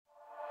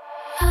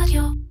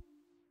רדיו.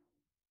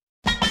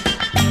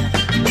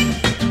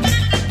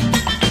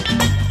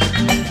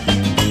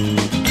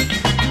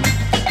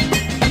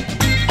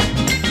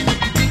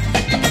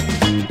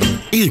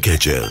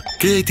 אירקצ'ר,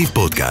 קריאיטיב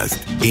פודקאסט,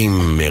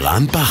 עם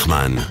מירן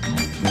פחמן.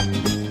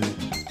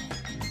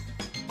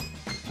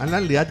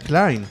 אהלן, ליעד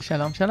קליין.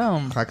 שלום,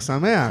 שלום. חג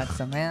שמח. חג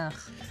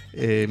שמח.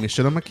 מי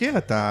שלא מכיר,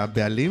 אתה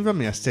הבעלים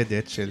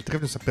והמייסדת של,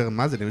 תכף נספר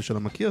מה זה למי שלא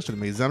מכיר, של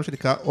מיזם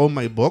שנקרא Oh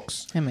My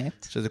Box.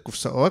 אמת. שזה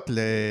קופסאות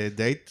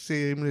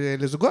לדייטים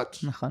לזוגות.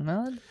 נכון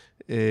מאוד.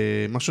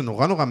 משהו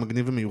נורא נורא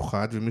מגניב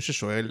ומיוחד, ומי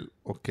ששואל,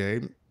 אוקיי,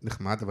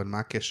 נחמד, אבל מה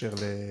הקשר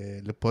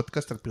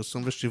לפודקאסט על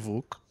פרסום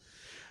ושיווק?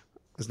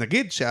 אז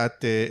נגיד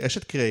שאת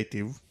אשת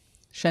קריאיטיב.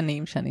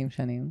 שנים. שנים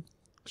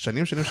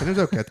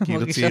זהו, כי את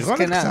כאילו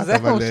צעירונה קצת,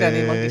 אבל... זהו,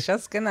 שאני מרגישה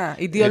זקנה.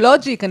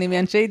 אידיאולוג'יק, אני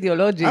מאנשי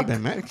אידיאולוג'יק.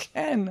 באמת?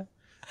 כן.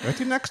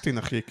 ראיתי נקסטין,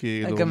 אחי,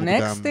 כאילו מוקדם. גם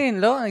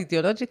נקסטין, לא,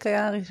 אידיאולוג'יק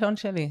היה הראשון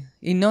שלי.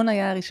 ינון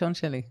היה הראשון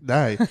שלי.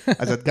 די.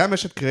 אז את גם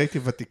אשת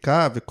קריאיטיב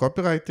ותיקה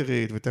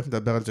וקופירייטרית, ותכף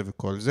נדבר על זה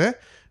וכל זה,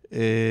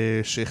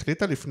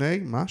 שהחליטה לפני,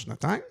 מה,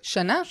 שנתיים?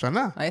 שנה.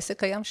 העסק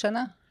קיים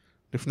שנה.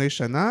 לפני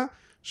שנה,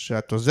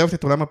 שאת עוזבת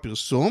את עולם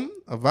הפרסום,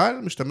 אבל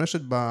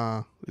משתמשת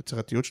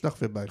ביצירתיות שלך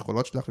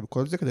וביכולות שלך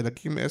ובכל זה, כדי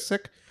להקים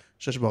עסק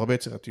שיש בו הרבה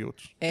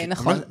יצירתיות.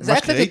 נכון, זה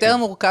היה קצת יותר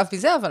מורכב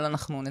מזה, אבל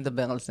אנחנו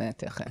נדבר על זה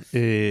תכף.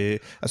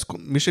 אז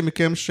מי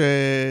שמכם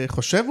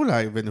שחושב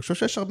אולי, ואני חושב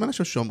שיש הרבה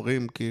אנשים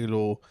שאומרים,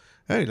 כאילו,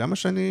 היי, למה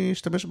שאני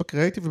אשתמש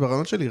בקריאיטיב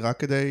וברעיונות שלי רק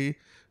כדי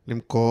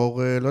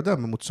למכור, לא יודע,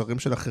 ממוצרים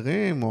של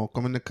אחרים, או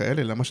כל מיני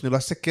כאלה, למה שאני לא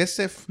אעשה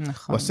כסף,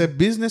 נכון. או אעשה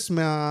ביזנס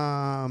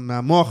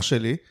מהמוח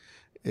שלי.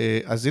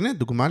 אז הנה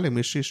דוגמה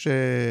למישהי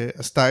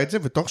שעשתה את זה,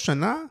 ותוך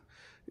שנה,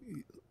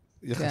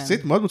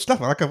 יחסית מאוד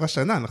מוצלח, רק עברה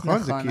שנה,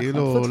 נכון? זה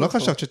כאילו, לא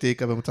חשבת שתהיי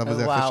כאן במצב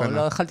הזה אחרי שנה. וואו,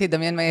 לא יכלתי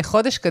לדמיין מה יהיה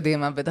חודש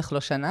קדימה, בטח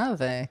לא שנה,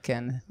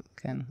 וכן,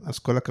 כן. אז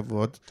כל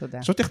הכבוד.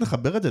 תודה. חשבתי איך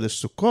נחבר את זה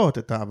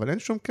לסוכות, אבל אין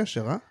שום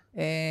קשר,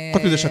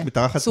 חוץ מזה שאת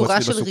מתארחת פה אצלי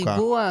בסוכה. צורה של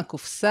ריבוע,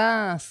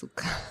 קופסה,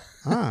 סוכה.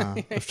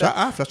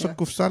 אפשר לעשות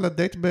קופסה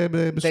לדייט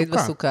בסוכה. דייט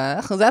בסוכה.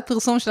 זה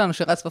הפרסום שלנו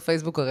שרץ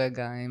בפייסבוק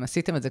הרגע, אם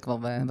עשיתם את זה כבר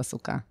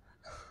בסוכה.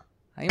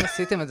 האם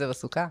עשיתם את זה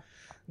בסוכה?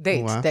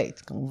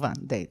 דייט, כמובן,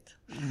 דייט.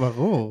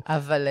 ברור.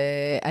 אבל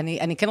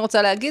אני כן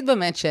רוצה להגיד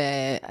באמת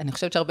שאני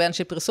חושבת שהרבה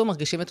אנשי פרסום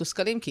מרגישים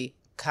מתוסכלים, כי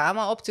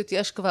כמה אופציות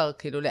יש כבר,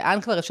 כאילו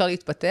לאן כבר אפשר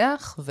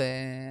להתפתח,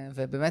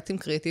 ובאמת עם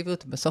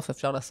קריאטיביות בסוף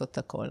אפשר לעשות את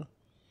הכל.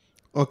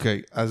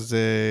 אוקיי, אז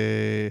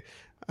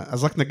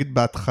רק נגיד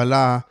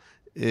בהתחלה,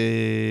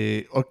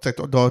 עוד קצת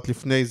הודעות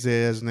לפני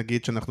זה, אז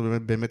נגיד שאנחנו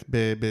באמת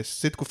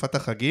בשיא תקופת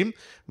החגים,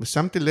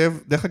 ושמתי לב,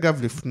 דרך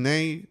אגב,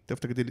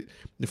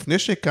 לפני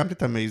שהקמת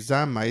את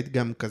המיזם, היית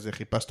גם כזה,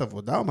 חיפשת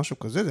עבודה או משהו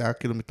כזה, זה היה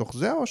כאילו מתוך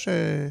זה או ש...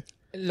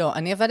 לא,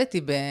 אני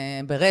עבדתי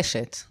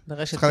ברשת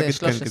 13. צריך להגיד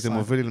כן, כי זה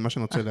מוביל לי למה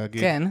שאני רוצה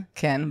להגיד.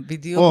 כן,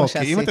 בדיוק מה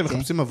שעשיתי. כי אם אתם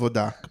מחפשים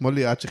עבודה, כמו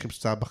ליעד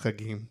שחיפשה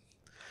בחגים,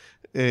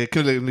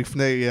 כאילו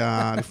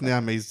לפני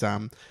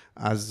המיזם,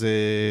 אז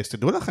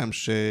תדעו לכם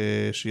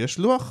שיש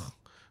לוח,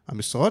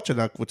 המשרות של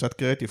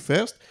הקבוצת Creative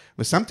First,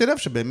 ושמתי לב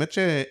שבאמת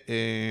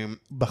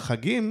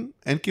שבחגים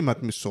אין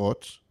כמעט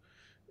משרות,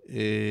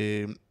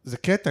 זה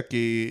קטע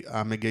כי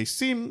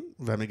המגייסים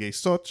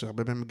והמגייסות,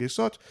 שהרבה מהם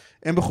מגייסות,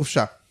 הם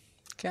בחופשה.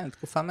 כן,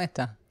 תקופה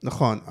מתה.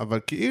 נכון, אבל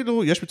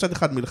כאילו יש מצד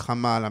אחד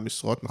מלחמה על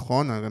המשרות,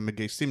 נכון?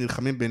 המגייסים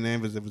נלחמים ביניהם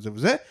וזה וזה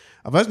וזה,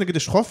 אבל אז נגיד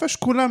יש חופש,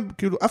 כולם,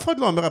 כאילו, אף אחד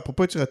לא אומר,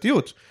 אפרופו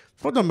יצירתיות,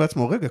 אף אחד לא אומר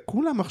לעצמו, רגע,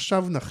 כולם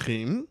עכשיו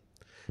נחים,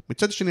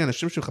 מצד שני,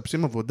 אנשים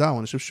שמחפשים עבודה, או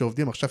אנשים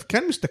שעובדים עכשיו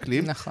כן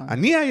מסתכלים, נכון.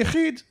 אני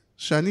היחיד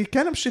שאני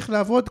כן אמשיך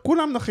לעבוד,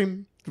 כולם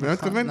נחים.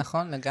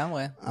 נכון,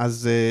 לגמרי.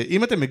 אז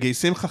אם אתם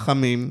מגייסים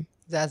חכמים,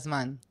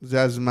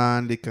 זה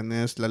הזמן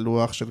להיכנס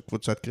ללוח של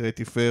קבוצת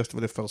Creative First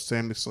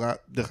ולפרסם משרה,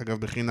 דרך אגב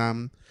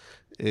בחינם,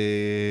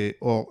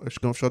 או יש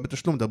גם אפשרות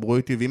בתשלום, דברו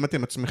איתי, ואם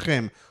אתם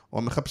עצמכם,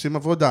 או מחפשים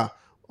עבודה,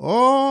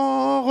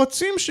 או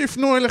רוצים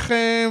שיפנו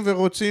אליכם,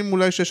 ורוצים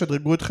אולי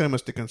שישדרגו אתכם,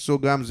 אז תיכנסו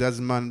גם, זה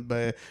הזמן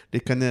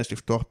להיכנס,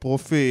 לפתוח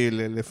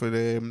פרופיל,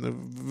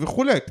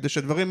 וכו', כדי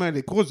שהדברים האלה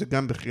יקרו, זה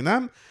גם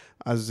בחינם,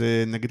 אז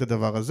נגיד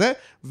הדבר הזה,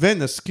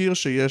 ונזכיר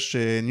שיש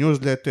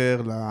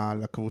ניוזלטר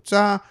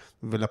לקבוצה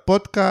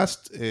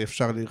ולפודקאסט,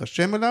 אפשר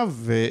להירשם אליו,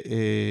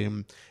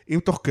 ואם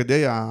תוך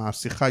כדי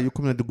השיחה יהיו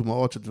כל מיני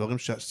דוגמאות של דברים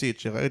שעשית,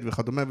 שראית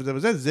וכדומה וזה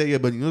וזה, זה יהיה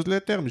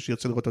בניוזלטר, מי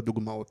שירצה לראות את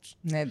הדוגמאות.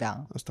 נהדר.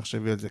 אז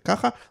תחשבי על זה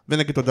ככה,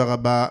 ונגיד תודה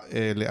רבה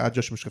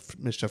לאג'ה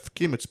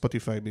שמשווקים את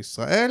ספוטיפיי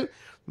בישראל,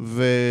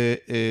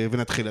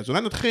 ונתחיל. אז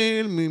אולי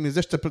נתחיל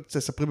מזה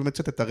שתספרי באמת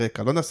קצת את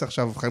הרקע. לא נעשה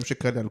עכשיו חיים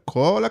שקרה לי על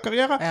כל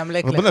הקריירה,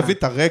 אבל בוא נביא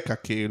את הרקע,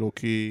 כאילו,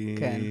 כי...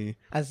 כן.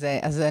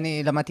 אז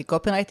אני למדתי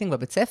קופירייטינג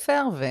בבית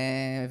ספר,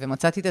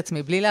 ומצאתי את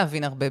עצמי בלי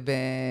להבין הרבה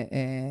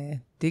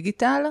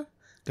בדיגיטל,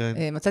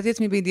 מצאתי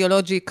עצמי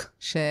באידיאולוג'יק,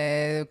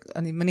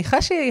 שאני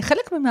מניחה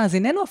שחלק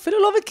ממאזיננו אפילו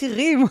לא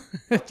מכירים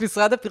את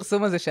משרד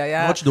הפרסום הזה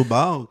שהיה... עוד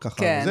שדובר,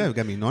 ככה, וזה,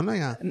 גם ינון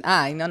היה.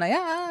 ינון היה.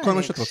 כל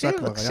מה שאת רוצה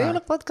כבר היה. תקשיב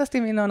לפודקאסט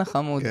עם ינון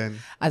החמוד.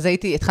 אז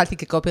התחלתי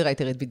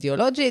כקופירייטרית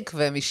באידיאולוג'יק,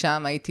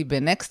 ומשם הייתי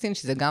בנקסטין,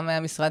 שזה גם היה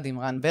משרד עם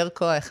רן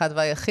ברקו, האחד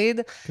והיחיד.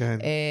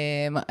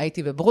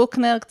 הייתי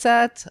בברוקנר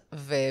קצת,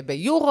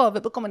 וביורו,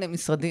 ובכל מיני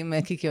משרדים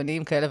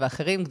קיקיוניים כאלה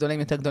ואחרים, גדולים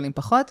יותר, גדולים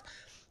פחות.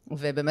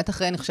 ובאמת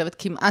אחרי, אני חושבת,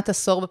 כמעט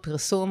עשור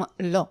בפרסום,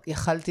 לא,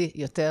 יכלתי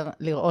יותר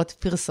לראות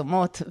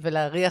פרסומות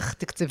ולהריח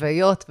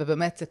תקציביות,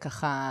 ובאמת זה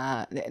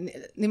ככה,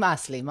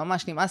 נמאס לי,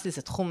 ממש נמאס לי,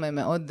 זה תחום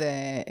מאוד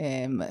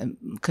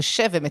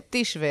קשה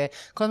ומתיש,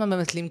 וכל הזמן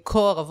באמת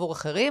למכור עבור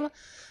אחרים,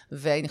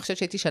 ואני חושבת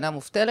שהייתי שנה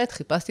מובטלת,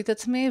 חיפשתי את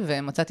עצמי,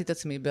 ומצאתי את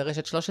עצמי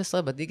ברשת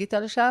 13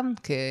 בדיגיטל שם,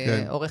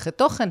 כעורכת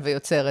תוכן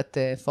ויוצרת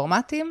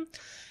פורמטים,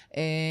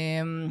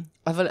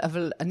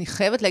 אבל אני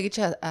חייבת להגיד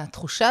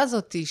שהתחושה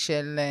הזאת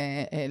של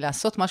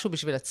לעשות משהו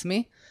בשביל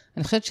עצמי,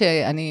 אני חושבת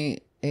שאני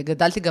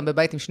גדלתי גם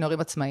בבית עם שני הורים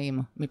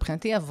עצמאיים.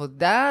 מבחינתי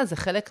עבודה זה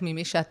חלק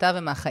ממי שאתה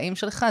ומהחיים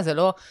שלך, זה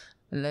לא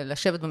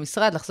לשבת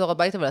במשרד, לחזור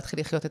הביתה ולהתחיל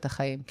לחיות את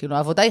החיים. כאילו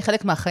העבודה היא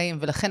חלק מהחיים,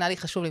 ולכן היה לי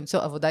חשוב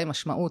למצוא עבודה עם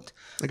משמעות.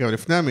 רגע, אבל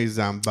לפני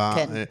המיזם,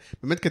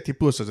 באמת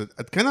כטיפוס, אז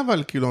את כן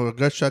אבל כאילו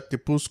הרגשת שאת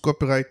טיפוס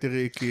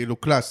קופירייטרי כאילו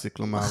קלאסי,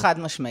 כלומר... חד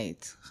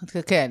משמעית.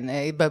 כן,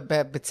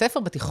 בבית ספר,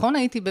 בתיכון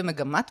הייתי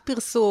במגמת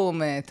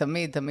פרסום,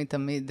 תמיד,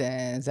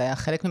 זה היה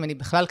חלק ממני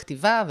בכלל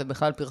כתיבה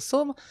ובכלל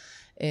פרסום,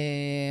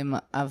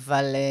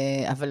 אבל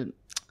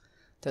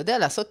אתה יודע,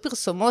 לעשות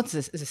פרסומות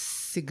זה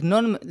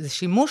סגנון, זה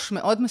שימוש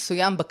מאוד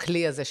מסוים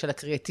בכלי הזה של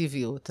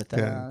הקריאטיביות.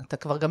 אתה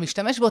כבר גם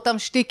משתמש באותם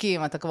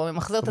שטיקים, אתה כבר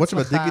ממחזר את עצמך.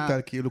 למרות שבדיגיטל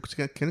כאילו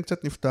כן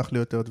קצת נפתח לי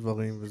יותר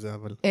דברים וזה,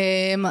 אבל...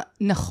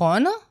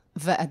 נכון,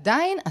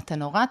 ועדיין אתה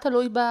נורא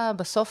תלוי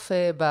בסוף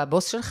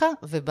בבוס שלך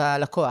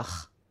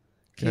ובלקוח.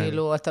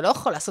 כאילו, אתה לא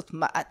יכול לעשות,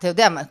 אתה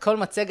יודע, כל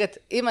מצגת,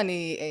 אם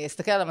אני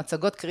אסתכל על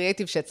המצגות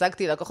קריאטיב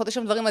שהצגתי ללקוחות, יש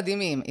שם דברים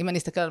מדהימים. אם אני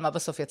אסתכל על מה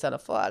בסוף יצא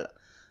לפועל,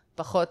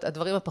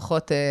 הדברים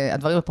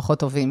הפחות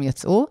טובים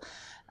יצאו.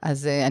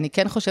 אז אני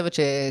כן חושבת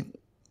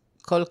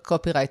שכל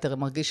קופירייטר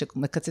מרגיש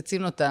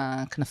שמקצצים לו את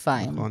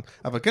הכנפיים. נכון.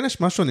 אבל כן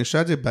יש משהו, אני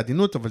אשאל את זה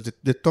בעדינות, אבל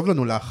זה טוב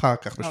לנו לאחר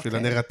כך, בשביל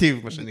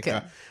הנרטיב, מה שנקרא.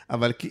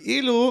 אבל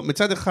כאילו,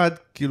 מצד אחד,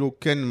 כאילו,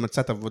 כן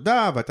מצאת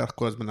עבודה, והייתה לך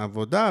כל הזמן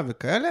עבודה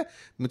וכאלה,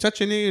 מצד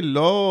שני,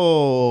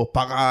 לא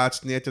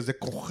פרץ, נהיית איזה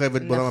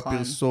כוכבת בעולם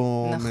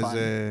הפרסום,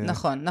 איזה...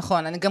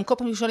 נכון. אני גם כל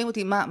פעם שואלים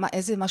אותי,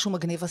 איזה משהו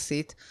מגניב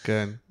עשית?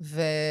 כן.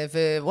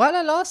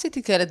 ווואלה, לא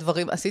עשיתי כאלה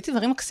דברים, עשיתי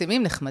דברים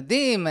מקסימים,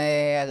 נחמדים,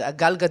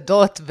 הגל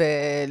גדות,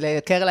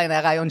 לקרליין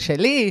היה רעיון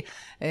שלי,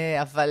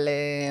 אבל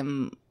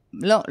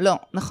לא,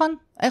 נכון,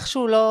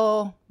 איכשהו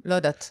לא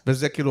יודעת.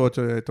 וזה כאילו,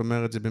 את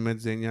אומרת, זה באמת,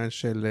 זה עניין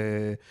של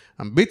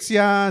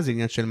אמביציה, זה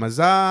עניין של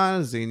מזל,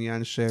 זה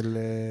עניין של...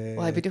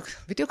 וואי,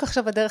 בדיוק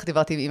עכשיו בדרך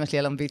דיברתי עם אמא שלי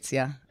על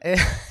אמביציה.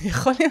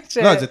 יכול להיות ש...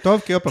 לא, זה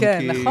טוב, כי אופן,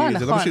 כי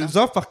זה לא בשביל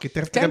לזוף לך, כי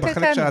תכף תראה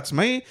בחלק של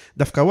העצמאי,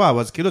 דווקא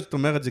וואו, אז כאילו את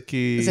אומרת, זה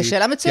כי... זה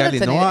שאלה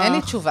מצוינת,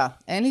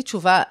 אין לי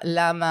תשובה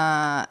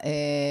למה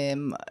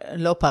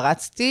לא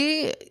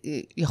פרצתי,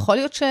 יכול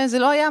להיות שזה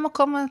לא היה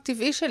המקום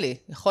הטבעי שלי,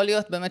 יכול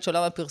להיות באמת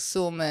שעולם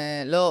הפרסום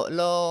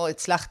לא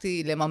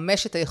הצלחתי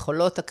לממש את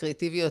היכולות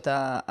הקריאטיביות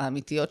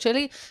האמיתיות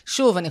שלי.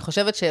 שוב, אני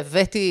חושבת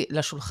שהבאתי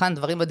לשולחן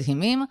דברים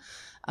מדהימים,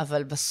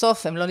 אבל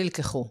בסוף הם לא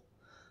נלקחו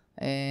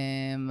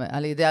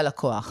על ידי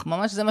הלקוח.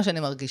 ממש זה מה שאני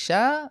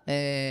מרגישה.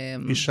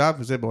 אישה,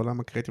 וזה בעולם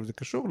הקריאטיב, זה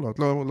קשור?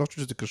 לא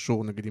חושב שזה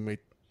קשור, נגיד אם היית...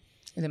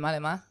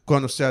 למה? כל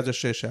הנושא הזה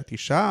שאת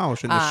אישה, או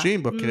של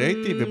נשים,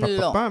 בקריאטיב,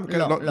 ובפפם,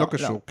 לא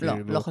קשור.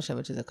 לא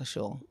חושבת שזה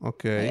קשור.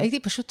 אוקיי.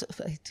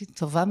 הייתי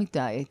טובה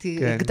מדי,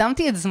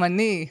 הקדמתי את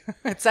זמני,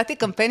 הצעתי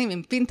קמפיינים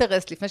עם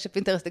פינטרסט, לפני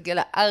שפינטרסט הגיע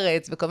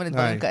לארץ, וכל מיני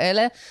דברים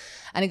כאלה.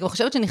 אני גם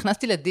חושבת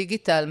שנכנסתי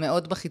לדיגיטל,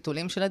 מאוד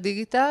בחיתולים של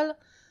הדיגיטל,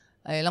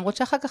 למרות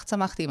שאחר כך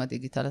צמחתי עם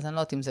הדיגיטל, אז אני לא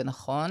יודעת אם זה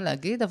נכון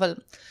להגיד, אבל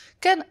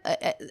כן,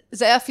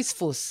 זה היה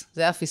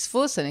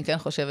פספוס, אני כן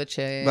חושבת ש...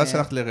 ואז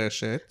הלכת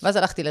לרשת. ואז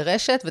הלכתי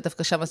לרשת,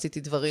 ודווקא שם עשיתי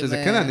דברים...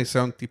 שזה כן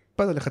הניסיון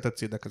טיפה ללכת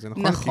הצידה כזה,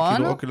 נכון?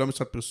 נכון. כי לא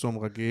משרד פרסום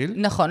רגיל.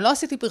 נכון, לא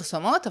עשיתי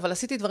פרסומות, אבל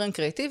עשיתי דברים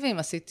קריאטיביים,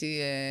 עשיתי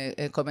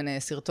כל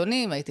מיני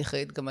סרטונים, הייתי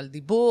אחראית גם על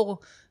דיבור,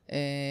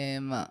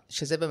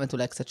 שזה באמת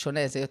אולי קצת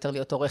שונה, זה יותר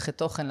להיות עורכת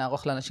תוכן,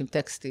 לערוך לאנשים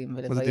טקסטים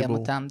ולביים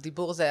אותם.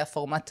 דיבור זה היה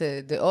פורמט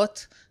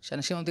דעות,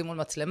 שאנשים עומדים מול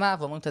מצלמה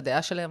ואומרים את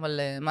הדעה שלהם על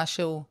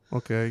משהו.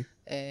 אוקיי.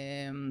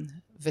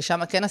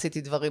 ושם כן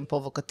עשיתי דברים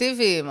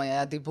פרובוקטיביים,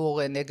 היה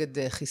דיבור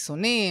נגד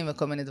חיסונים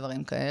וכל מיני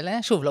דברים כאלה.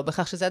 שוב, לא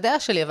בכך שזה הדעה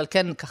שלי, אבל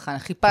כן ככה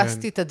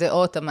חיפשתי את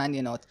הדעות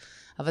המעניינות.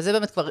 אבל זה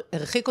באמת כבר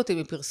הרחיק אותי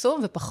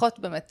מפרסום, ופחות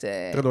באמת...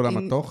 יותר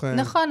לעולם התוכן.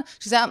 נכון,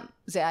 שזה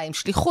היה עם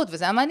שליחות,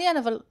 וזה היה מעניין,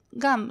 אבל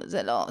גם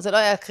זה לא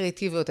היה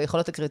הקריאטיביות,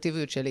 היכולות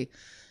הקריאטיביות שלי.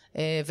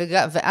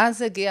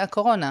 ואז הגיעה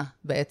הקורונה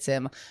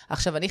בעצם.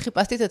 עכשיו, אני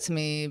חיפשתי את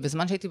עצמי,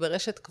 בזמן שהייתי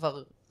ברשת,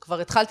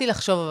 כבר התחלתי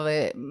לחשוב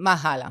מה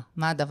הלאה,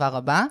 מה הדבר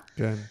הבא.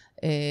 כן.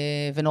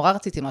 ונורא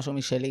רציתי משהו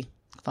משלי.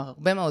 כבר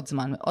הרבה מאוד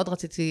זמן, מאוד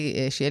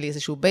רציתי שיהיה לי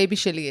איזשהו בייבי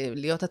שלי,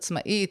 להיות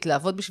עצמאית,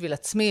 לעבוד בשביל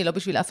עצמי, לא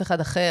בשביל אף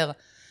אחד אחר.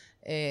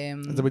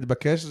 זה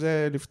מתבקש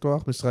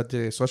לפתוח משרד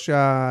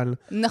סושיאל.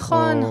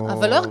 נכון,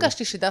 אבל לא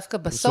הרגשתי שדווקא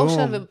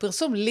בסושיאל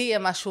ובפרסום לי יהיה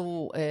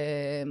משהו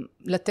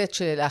לתת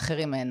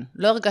שלאחרים אין.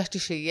 לא הרגשתי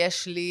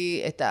שיש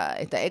לי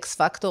את האקס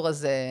פקטור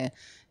הזה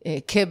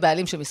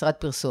כבעלים של משרד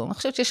פרסום. אני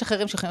חושבת שיש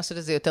אחרים שיכולים לעשות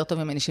את זה יותר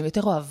טוב ממני, שהם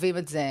יותר אוהבים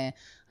את זה.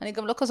 אני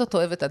גם לא כזאת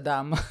אוהבת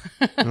אדם.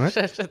 אני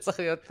חושבת שצריך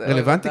להיות אוהב אדם.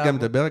 רלוונטי גם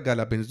לדבר רגע על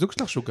הבן זוג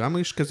שלך, שהוא גם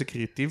איש כזה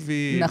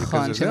קריאטיבי.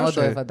 נכון, שמאוד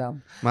אוהב אדם.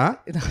 מה?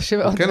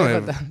 שמאוד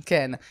אוהב אדם,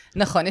 כן.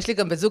 נכון, יש לי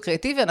גם בן זוג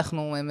קריאטיבי,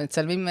 אנחנו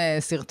מצלמים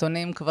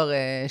סרטונים כבר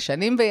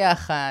שנים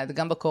ביחד,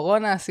 גם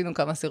בקורונה עשינו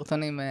כמה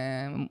סרטונים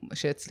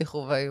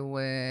שהצליחו והיו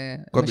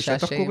משעשעים. קובי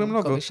שטח קוראים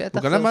לו? קובי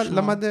שטח. הוא גם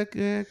למד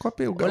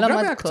קופי? הוא גם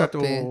היה קצת.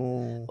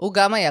 הוא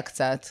גם היה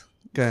קצת.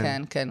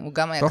 כן, כן, הוא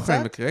גם היה קצת.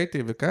 תוכן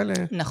וקריאיטיב וכאלה.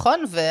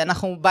 נכון,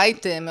 ואנחנו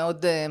בית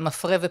מאוד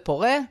מפרה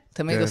ופורה,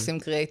 תמיד עושים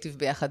קריאיטיב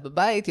ביחד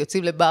בבית,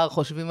 יוצאים לבר,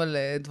 חושבים על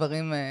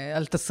דברים,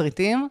 על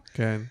תסריטים.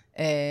 כן.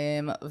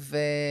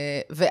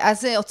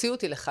 ואז הוציאו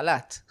אותי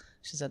לחל"ת,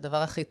 שזה הדבר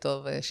הכי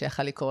טוב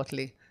שיכל לקרות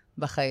לי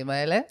בחיים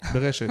האלה.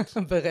 ברשת.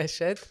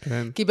 ברשת.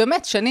 כן. כי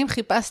באמת, שנים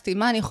חיפשתי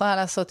מה אני יכולה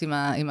לעשות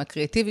עם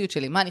הקריאטיביות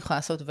שלי, מה אני יכולה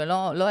לעשות,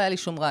 ולא היה לי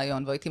שום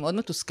רעיון, והייתי מאוד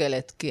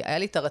מתוסכלת, כי היה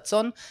לי את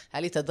הרצון,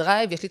 היה לי את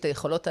הדרייב, יש לי את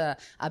היכולות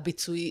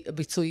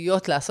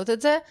הביצועיות לעשות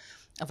את זה,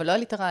 אבל לא היה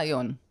לי את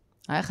הרעיון.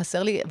 היה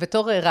חסר לי,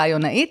 בתור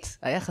רעיונאית,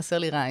 היה חסר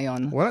לי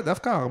רעיון. וואלה,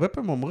 דווקא הרבה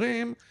פעמים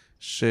אומרים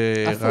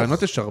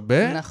שרעיונות יש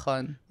הרבה,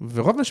 נכון.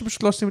 ורוב אנשים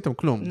פשוט לא עושים איתם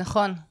כלום.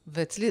 נכון,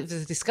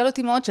 וזה תסכל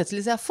אותי מאוד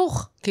שאצלי זה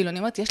הפוך. כאילו, אני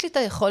אומרת, יש לי את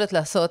היכולת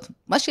לעשות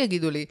מה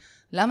שיגידו לי,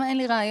 למה אין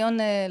לי רעיון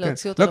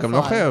להוציא אותו לפועל? לא,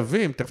 גם לא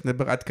חייבים, תכף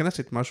נדבר, את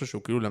כנסת משהו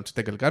שהוא כאילו להמציא את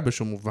הגלגל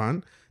בשום מובן,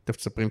 תכף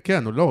תספרים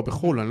כן או לא,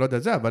 בחול, אני לא יודע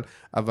זה,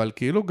 אבל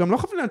כאילו גם לא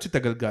חייבים להמציא את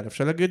הגלגל,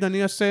 אפשר להגיד,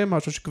 אני אעשה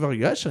משהו שכבר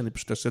יש, אני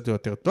פשוט אעשה את זה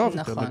יותר טוב,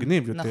 יותר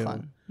מגניב, יותר...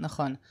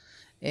 נכון.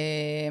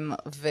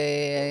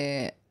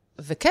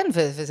 וכן,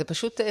 וזה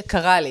פשוט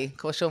קרה לי,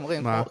 כמו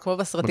שאומרים, כמו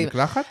בסרטים.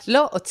 במקלחת?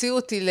 לא, הוציאו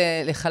אותי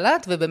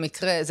לחל"ת,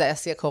 ובמקרה, זה היה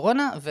שיא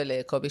הקורונה,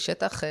 ולקובי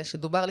שטח,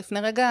 שדובר לפני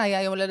רגע,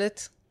 היה יום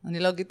הולדת, אני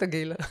לא אגיד את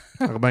הגיל.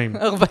 40.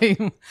 40.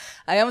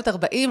 היום את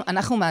 40,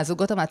 אנחנו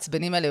מהזוגות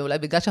המעצבנים האלה, אולי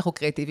בגלל שאנחנו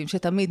קריאטיביים,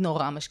 שתמיד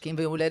נורא משקיעים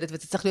ביום הולדת,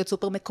 וזה צריך להיות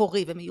סופר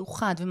מקורי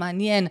ומיוחד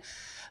ומעניין,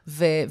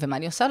 ומה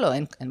אני עושה לו?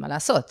 אין מה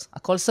לעשות.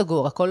 הכל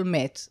סגור, הכל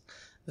מת.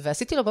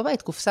 ועשיתי לו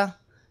בבית קופסה.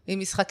 עם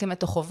משחק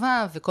אמת או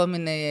חובה, וכל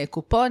מיני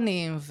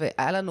קופונים,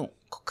 והיה לנו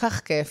כל כך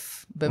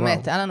כיף,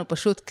 באמת, היה לנו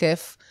פשוט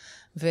כיף,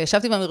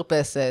 וישבתי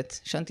במרפסת,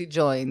 שונתי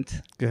ג'וינט,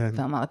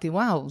 ואמרתי,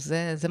 וואו,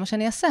 זה מה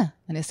שאני אעשה,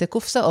 אני אעשה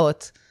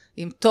קופסאות,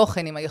 עם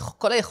תוכן, עם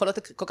כל היכולות,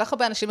 כל כך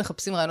הרבה אנשים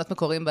מחפשים רעיונות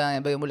מקוריים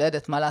ביום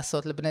הולדת, מה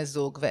לעשות לבני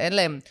זוג, ואין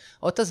להם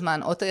או את הזמן,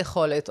 או את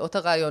היכולת, או את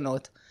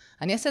הרעיונות,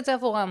 אני אעשה את זה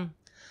עבורם.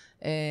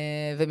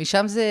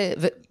 ומשם זה,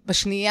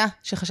 ובשנייה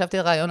שחשבתי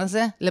על הרעיון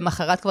הזה,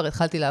 למחרת כבר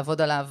התחלתי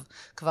לעבוד עליו,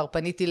 כבר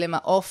פניתי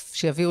למעוף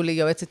שיביאו לי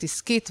יועצת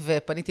עסקית,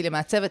 ופניתי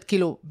למעצבת,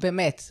 כאילו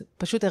באמת,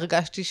 פשוט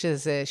הרגשתי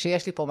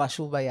שיש לי פה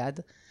משהו ביד,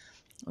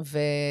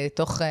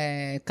 ותוך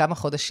כמה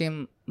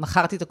חודשים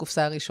מכרתי את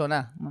הקופסה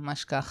הראשונה,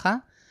 ממש ככה.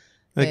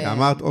 רגע,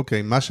 אמרת,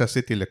 אוקיי, מה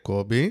שעשיתי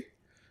לקובי,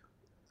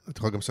 את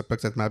יכולה גם לספר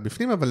קצת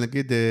מהבפנים, אבל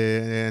נגיד,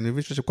 אני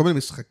מבין שיש כל מיני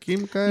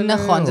משחקים כאלה,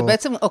 נכון, זה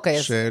בעצם,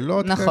 אוקיי,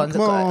 שאלות, נכון,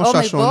 כמו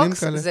שעשועונים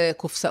כאלה. זה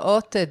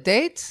קופסאות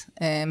דייט,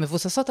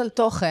 מבוססות על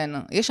תוכן.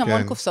 יש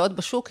המון קופסאות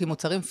בשוק עם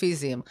מוצרים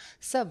פיזיים,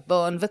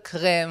 סבון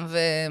וקרם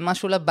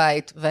ומשהו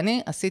לבית,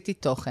 ואני עשיתי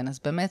תוכן, אז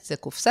באמת זה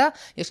קופסה,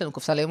 יש לנו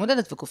קופסה ליום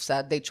הולדת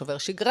וקופסה דייט שובר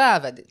שגרה,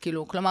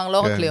 כאילו, כלומר, לא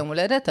רק ליום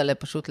הולדת, אלא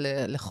פשוט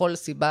לכל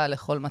סיבה,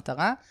 לכל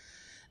מטרה.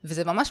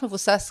 וזה ממש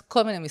מבוסס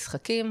כל מיני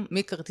משחקים,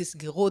 מכרטיס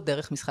גירות,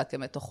 דרך משחק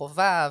אמת או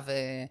חובה,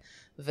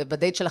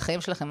 ובדייט של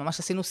החיים שלכם, ממש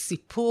עשינו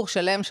סיפור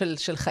שלם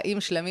של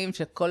חיים שלמים,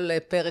 שכל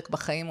פרק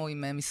בחיים הוא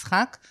עם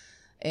משחק.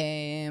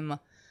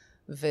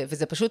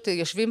 וזה פשוט,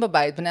 יושבים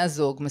בבית, בני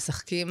הזוג,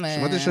 משחקים...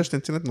 שמעתי שיש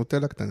תנצינת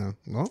נוטלה קטנה,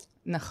 לא?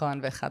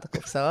 נכון, באחת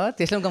הקופסאות.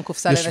 יש לנו גם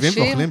קופסה לנשים.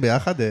 יושבים ואוכלים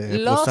ביחד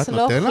פרוסת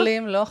נוטלה?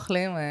 לא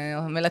אוכלים,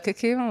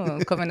 מלקקים,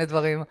 כל מיני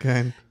דברים.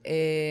 כן.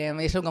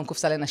 יש לנו גם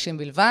קופסה לנשים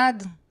בלבד.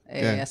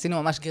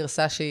 עשינו ממש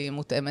גרסה שהיא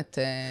מותאמת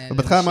לנשים.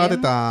 בתחילה אמרת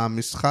את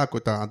המשחק או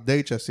את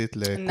הדייט שעשית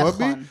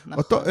לקובי,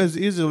 אותו as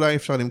is אולי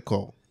אפשר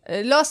למכור.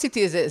 לא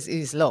עשיתי איזה as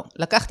is, לא.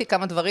 לקחתי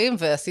כמה דברים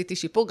ועשיתי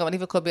שיפור, גם אני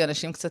וקובי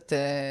אנשים קצת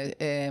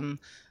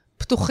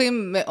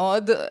פתוחים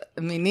מאוד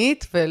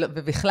מינית,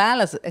 ובכלל,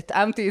 אז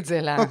התאמתי את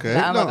זה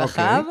לעם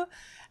הרחב.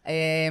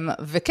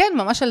 וכן,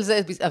 ממש על זה,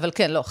 אבל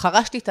כן, לא,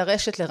 חרשתי את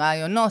הרשת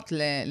לרעיונות,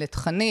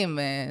 לתכנים,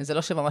 זה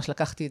לא שממש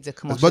לקחתי את זה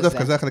כמו שזה. אז בוא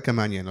דווקא, זה החלק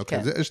המעניין,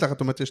 אוקיי? יש לך,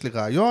 את אומרת, יש לי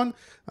רעיון,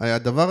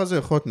 הדבר הזה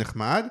יכול להיות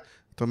נחמד,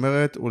 זאת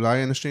אומרת,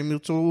 אולי אנשים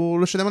ירצו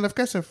לשלם עליו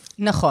כסף.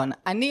 נכון,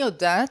 אני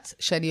יודעת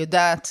שאני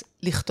יודעת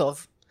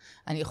לכתוב,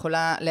 אני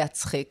יכולה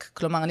להצחיק,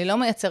 כלומר, אני לא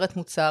מייצרת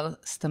מוצר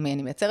סתמי,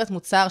 אני מייצרת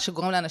מוצר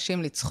שגורם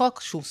לאנשים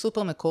לצחוק, שהוא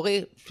סופר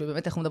מקורי,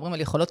 שבאמת אנחנו מדברים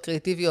על יכולות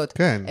קריאטיביות,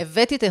 כן.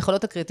 הבאתי את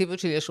היכולות הקריאטיביות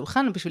שלי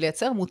לשולחן, בשביל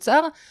לייצר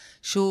מוצר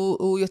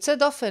שהוא יוצא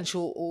דופן,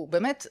 שהוא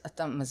באמת,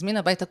 אתה מזמין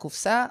הביתה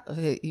קופסה,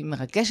 והיא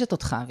מרגשת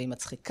אותך, והיא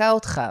מצחיקה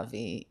אותך,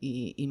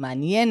 והיא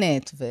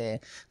מעניינת,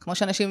 וכמו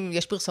שאנשים,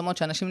 יש פרסומות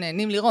שאנשים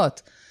נהנים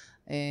לראות,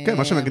 כן,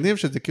 מה שמגניב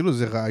שזה כאילו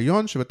זה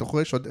רעיון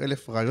שבתוכו יש עוד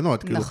 1,000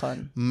 רעיונות. נכון.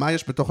 כאילו, מה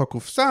יש בתוך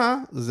הקופסה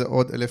זה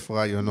עוד 1,000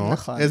 רעיונות.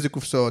 נכון. איזה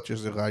קופסאות יש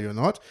זה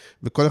רעיונות,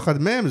 וכל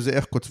אחד מהם זה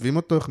איך כותבים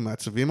אותו, איך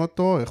מעצבים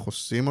אותו, איך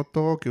עושים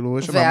אותו, כאילו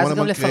יש שם המון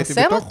המון קריאטיב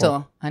בתוכו. ואז גם לפרסם אותו.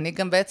 אני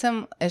גם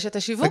בעצם אשת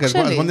השיווק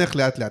שלי. רגע, אז בוא נלך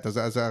לאט לאט.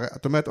 אז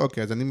את אומרת,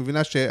 אוקיי, אז אני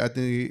מבינה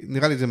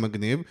שנראה לי זה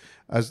מגניב,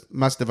 אז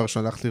מה זה דבר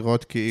שאני הולך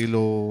לראות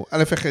כאילו,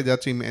 איך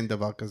ידעתי אם אין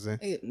דבר כזה?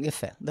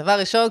 יפה. דבר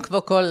ראשון,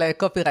 כמו כל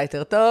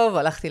קופירייטר טוב,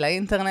 הלכתי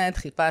לאינטרנט,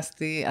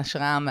 חיפשתי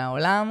השראה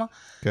מהעולם.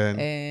 כן.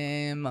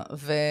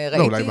 וראיתי...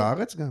 לא, אולי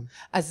בארץ גם.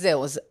 אז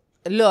זהו, אז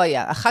לא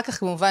היה. אחר כך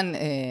כמובן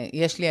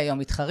יש לי היום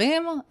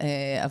מתחרים,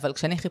 אבל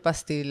כשאני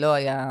חיפשתי לא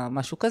היה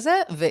משהו כזה,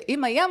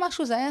 ואם היה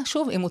משהו זה היה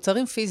שוב עם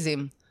מוצרים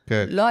פיזיים.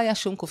 כן. לא היה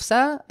שום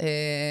קופסה.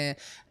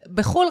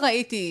 בחול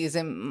ראיתי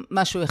איזה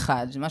משהו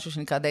אחד, משהו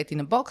שנקרא Date in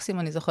a Box, אם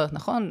אני זוכרת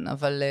נכון,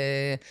 אבל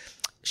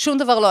שום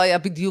דבר לא היה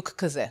בדיוק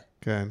כזה.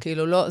 כן.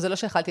 כאילו לא, זה לא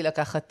שיכלתי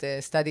לקחת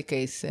study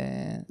case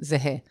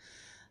זהה.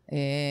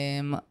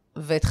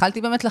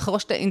 והתחלתי באמת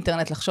לחרוש את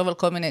האינטרנט, לחשוב על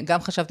כל מיני,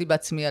 גם חשבתי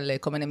בעצמי על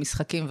כל מיני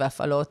משחקים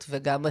והפעלות,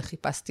 וגם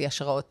חיפשתי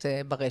השראות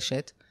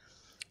ברשת.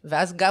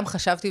 ואז גם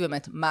חשבתי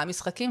באמת מה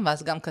המשחקים,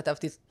 ואז גם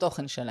כתבתי את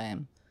התוכן שלהם.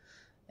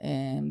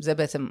 זה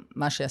בעצם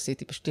מה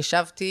שעשיתי. פשוט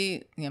ישבתי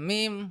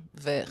ימים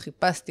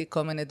וחיפשתי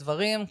כל מיני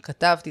דברים,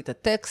 כתבתי את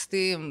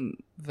הטקסטים,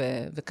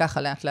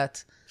 וככה לאט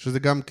לאט. שזה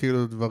גם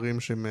כאילו דברים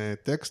שהם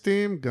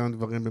טקסטים, גם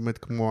דברים באמת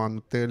כמו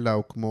הנוטלה,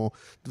 או כמו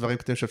דברים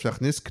קטנים שאפשר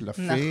להכניס,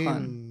 קלפים,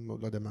 נכון. או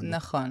לא יודע מה,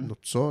 נכון.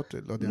 נוצות,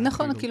 לא יודע.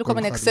 נכון, כאילו כל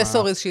מיני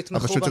אקססוריז שהתמכו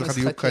במשחקים. אבל שצריך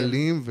להיות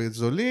קלים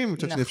וזולים,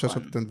 וצריך שאפשר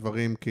לעשות את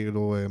הדברים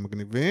כאילו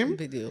מגניבים.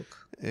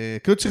 בדיוק.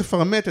 כאילו צריך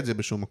לפרמט את זה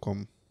בשום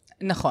מקום.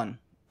 נכון.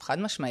 חד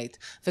משמעית.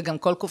 וגם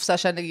כל קופסה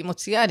שאני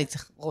מוציאה, אני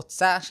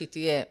רוצה שהיא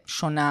תהיה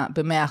שונה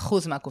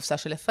ב100% מהקופסה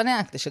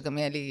שלפניה, כדי שגם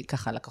יהיה לי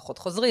ככה לקוחות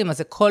חוזרים, אז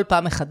זה כל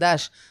פעם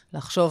מחדש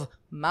לחשוב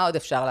מה עוד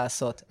אפשר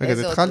לעשות. רגע, אז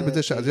התחלת בזה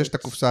אז יש את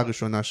הקופסה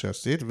הראשונה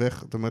שעשית,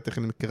 ואיך, את אומרת, איך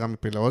אני מכירה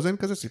מפה לאוזן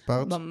כזה,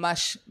 סיפרת?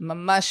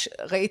 ממש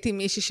ראיתי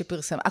מישהי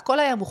שפרסם. הכל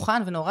היה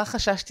מוכן ונורא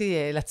חששתי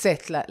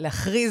לצאת,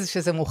 להכריז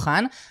שזה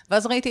מוכן,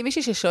 ואז ראיתי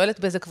מישהי ששואלת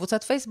באיזה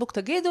קבוצת פייסבוק,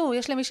 תגידו,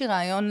 יש למישהי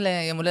רעיון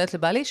ליום הולדת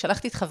לבעלי,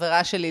 שלחתי את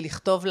חברה שלי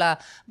לכתוב לה,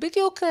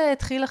 בדיוק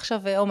התחיל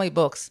עכשיו Oh My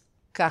Box.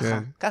 ככה,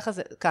 ככה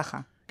זה, ככה.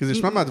 כי זה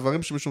נשמע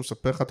מהדברים שמישהו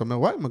מספר לך, אתה אומר,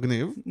 וואי,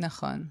 מגניב.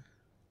 נכון.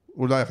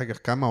 אולי אחר כך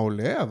כמה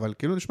עולה, אבל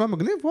כאילו נשמע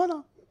מגניב, וואלה.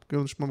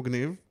 כאילו נשמע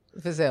מגניב.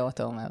 וזהו,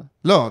 אתה אומר.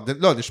 לא,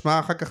 נשמע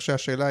אחר כך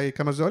שהשאלה היא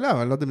כמה זה עולה, אבל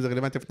אני לא יודע אם זה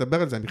רלוונטי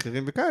לדבר על זה,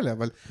 המחירים וכאלה,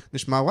 אבל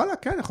נשמע, וואלה,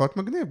 כן, יכול להיות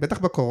מגניב. בטח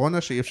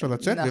בקורונה שאי אפשר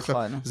לצאת,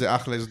 נכון. זה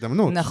אחלה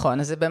הזדמנות. נכון,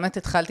 אז זה באמת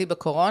התחלתי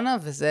בקורונה,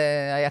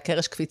 וזה היה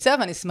קרש קפיצה,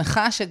 ואני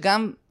שמחה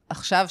שגם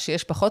עכשיו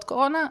שיש פחות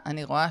קורונה,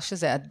 אני רואה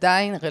שזה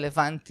עדיין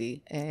רלוונטי.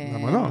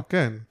 למה לא?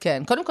 כן.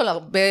 כן, קודם כל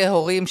הרבה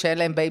הורים שאין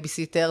להם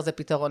בייביסיטר זה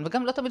פתרון,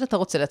 וגם לא תמיד אתה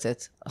רוצה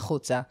לצאת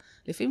החוצה.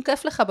 לפעמים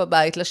כיף לך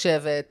בבית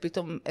לשבת,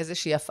 פתאום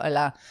איזושהי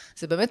הפעלה.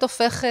 זה באמת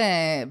הופך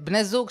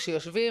בני זוג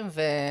שיושבים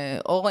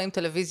או רואים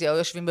טלוויזיה, או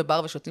יושבים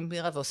בבר ושותים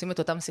בירה ועושים את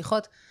אותם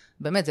שיחות.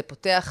 באמת, זה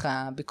פותח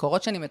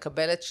הביקורות שאני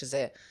מקבלת,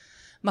 שזה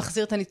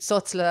מחזיר את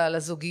הניצוץ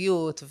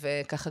לזוגיות,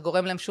 וככה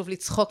גורם להם שוב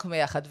לצחוק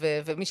ביחד,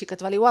 ומישהי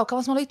כתבה לי, וואו,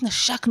 כמה זמן לא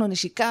התנשקנו,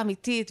 נשיקה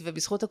אמיתית,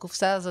 ובזכות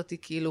הקופסה הזאת,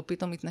 כאילו,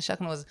 פתאום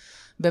התנשקנו, אז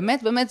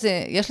באמת,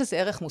 יש לזה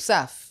ערך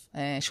מוסף,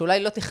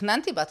 שאולי לא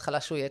תכננתי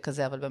בהתחלה שהוא יהיה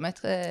כזה, אבל באמת...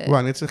 וואו,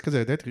 אני צריך כזה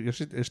לדייט,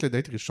 יש לי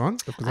דייט ראשון?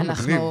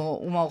 אנחנו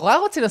נורא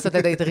רוצים לעשות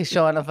לדייט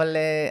ראשון,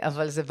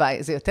 אבל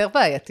זה יותר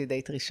בעייתי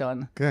דייט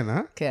ראשון. כן, אה?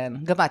 כן,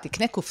 גם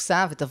תקנה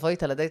קופסה ותבוא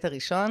איתה לדייט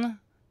הראשון,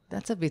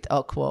 that's a bit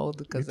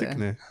awkward כזה.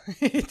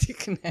 היא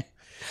תקנה.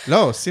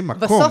 לא, עושים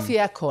מקום. בסוף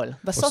יהיה הכל.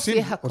 בסוף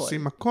יהיה הכל.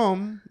 עושים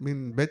מקום,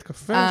 מין בית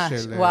קפה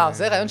של... וואו,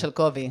 זה רעיון של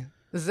קובי.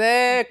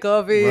 זה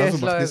קובי,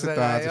 יש לו איזה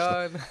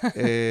רעיון.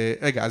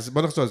 רגע, אז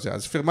בוא נחזור על זה.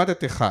 אז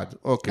פירמטת אחד.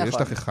 אוקיי, יש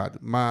לך אחד.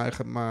 מה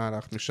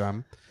הלכת משם?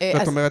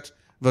 זאת אומרת...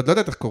 ועוד לא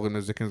יודעת איך קוראים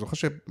לזה, כי אני זוכר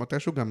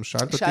שמתישהו גם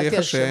שאלת אותי איך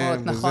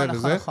השם וזה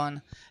וזה.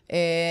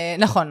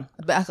 נכון,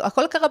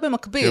 הכל קרה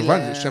במקביל.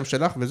 כמובן, זה שם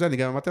שלך וזה, אני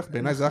גם אמרתי לך,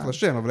 בעיניי זה אחלה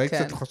שם, אבל היית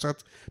קצת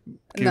חושבת,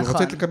 כאילו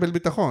רצית לקבל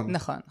ביטחון.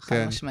 נכון,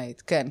 חד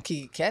משמעית,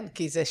 כן,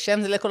 כי זה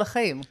שם, זה לכל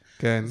החיים.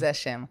 כן. זה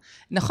השם.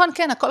 נכון,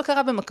 כן, הכל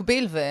קרה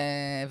במקביל,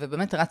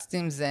 ובאמת רצתי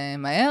עם זה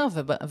מהר,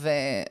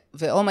 ו-Oh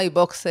My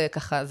Box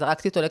ככה,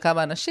 זרקתי אותו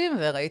לכמה אנשים,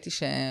 וראיתי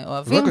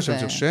שאוהבים. לא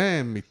קשם,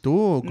 שם,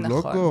 מיתוג,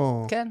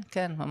 לוגו.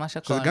 כן, ממש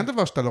הכל. שזה גם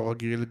דבר שאתה לא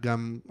רגיל,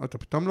 גם, אתה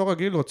פתאום לא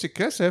רגיל להוציא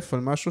כסף על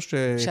משהו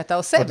שאתה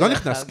עושה עוד לא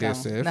נכנס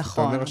כסף.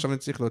 נכון. אתה אומר, עכשיו אני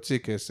צריך להוציא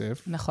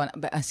כסף. נכון,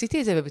 עשיתי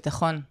את זה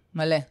בביטחון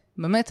מלא.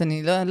 באמת,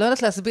 אני לא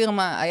יודעת להסביר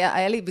מה,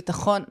 היה לי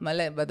ביטחון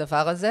מלא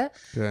בדבר הזה.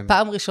 כן.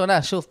 פעם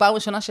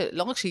ראשונה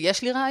שלא רק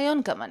שיש לי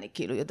רעיון, גם אני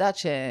כאילו יודעת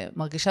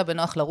שמרגישה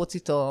בנוח לרוץ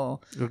איתו.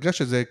 הרגש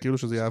שזה כאילו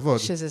שזה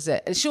יעבוד.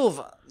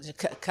 שוב,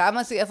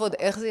 כמה זה יעבוד,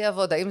 איך זה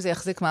יעבוד, האם זה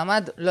יחזיק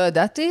מעמד, לא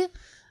ידעתי.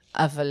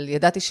 אבל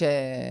ידעתי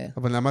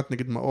אבל למדת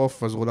נגיד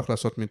מעוף, אז הוא הולך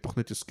לעשות מין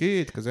תוכנית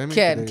עסקית, כזה?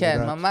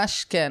 כן,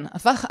 ממש כן.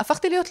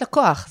 הפכתי להיות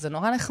לקוח, זה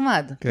נורא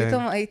נחמד. כן.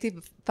 פתאום הייתי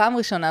פעם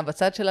ראשונה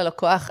בצד של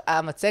הלקוח,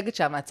 המצגת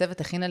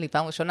שהמעצבת הכינה לי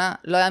פעם ראשונה,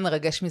 לא היה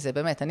מרגש מזה,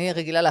 באמת. אני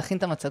רגילה להכין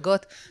את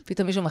המצגות,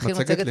 פתאום מישהו מכין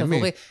מצגת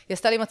עבורי. היא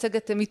עשתה לי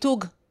מצגת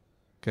מיתוג.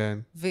 כן.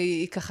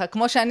 והיא ככה,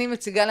 כמו שאני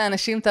מציגה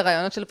לאנשים את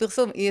הרעיונות של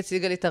הפרסום, היא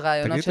הציגה לי את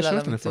הרעיונות שלה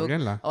למיתוג. תגיד את השם,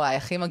 נפרגן לה. או,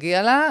 הכי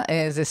מגיע לה,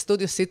 זה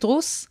סטודיו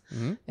סיטרוס,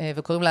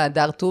 וקוראים לה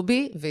הדר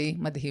טובי, והיא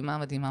מדהימה,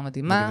 מדהימה,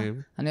 מדהימה.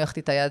 אני הולכת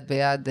איתה יד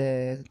ביד,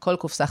 כל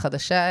קופסה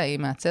חדשה, היא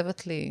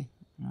מעצבת לי,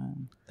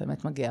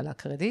 באמת מגיע לה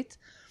קרדיט.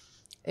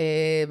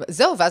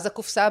 זהו, ואז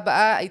הקופסה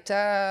הבאה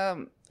הייתה,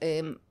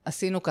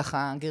 עשינו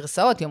ככה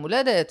גרסאות, יום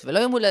הולדת ולא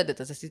יום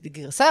הולדת, אז עשיתי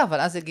גרסה, אבל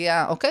אז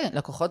הגיע, אוקיי,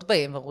 לקוחות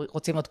באים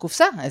ורוצים עוד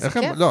קופסה, איזה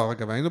כיף. לא,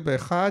 רגע, והיינו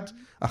באחד,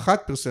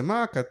 אחת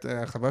פרסמה,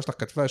 החברה שלך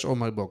כתבה, יש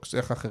אומי בוקס,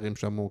 איך אחרים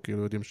שמעו,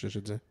 כאילו יודעים שיש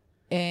את זה?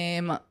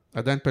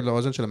 עדיין פה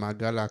לאוזן של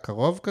המעגל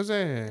הקרוב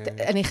כזה?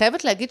 אני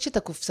חייבת להגיד שאת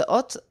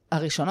הקופסאות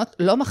הראשונות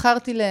לא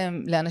מכרתי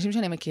לאנשים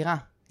שאני מכירה.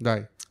 די.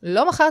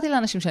 לא מכרתי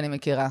לאנשים שאני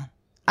מכירה.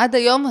 עד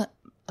היום,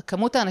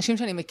 כמות האנשים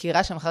שאני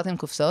מכירה שמכרתי עם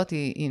קופסאות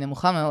היא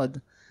נמוכה מאוד.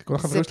 כל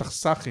החברים שלך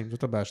סאחים,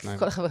 זאת הבעיה שלהם.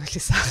 כל החברים שלי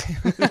סאחים.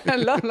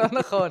 לא, לא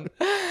נכון.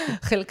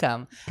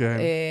 חלקם. כן.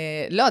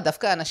 לא,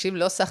 דווקא אנשים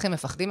לא סאחים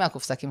מפחדים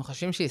מהקופסה, כי הם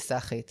חושבים שהיא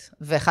סאחית.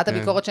 ואחת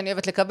הביקורות שאני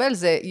אוהבת לקבל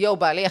זה, יו,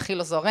 בעלי הכי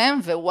לא זורם,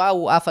 ווואו,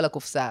 הוא עף על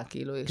הקופסה.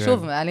 כאילו,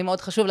 שוב, היה לי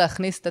מאוד חשוב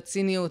להכניס את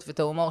הציניות ואת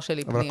ההומור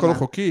שלי פנימה. אבל הכל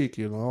חוקי,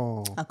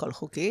 כאילו. הכל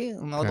חוקי,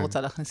 הוא מאוד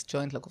רוצה להכניס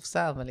ג'וינט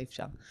לקופסה, אבל אי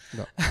אפשר.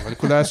 לא, אבל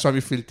כולה שם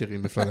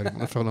מפילטרים,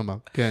 אפשר לומר.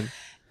 כן.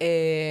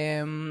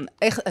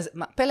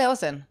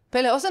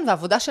 פלא אוזן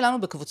ועבודה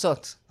שלנו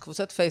בקבוצות,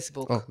 קבוצות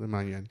פייסבוק. זה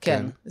מעניין.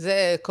 כן,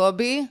 זה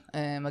קובי,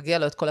 מגיע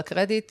לו את כל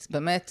הקרדיט,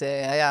 באמת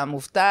היה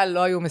מובטל,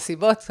 לא היו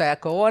מסיבות, היה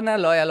קורונה,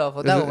 לא היה לו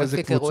עבודה, הוא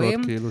מפיק אירועים. איזה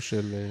קבוצות כאילו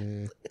של...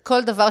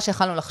 כל דבר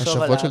שיכולנו לחשוב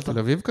עליו. השבועות של תל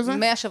אביב כזה?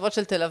 מהשבועות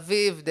של תל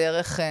אביב,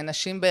 דרך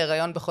נשים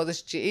בהיריון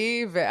בחודש 9,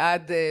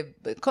 ועד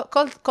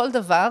כל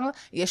דבר,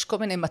 יש כל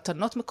מיני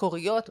מתנות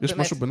מקוריות. יש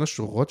משהו בין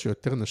השורות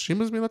שיותר נשים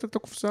מזמינות את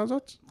הקופסה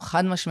הזאת?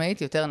 חד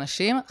משמעית, יותר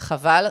נשים.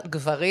 חבל,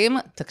 גברים,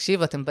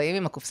 תקשיבו, אתם באים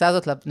עם הקופסה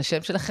הזאת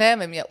לנשים שלכם,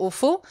 הם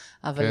יעופו,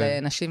 אבל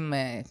נשים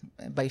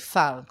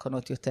ביפר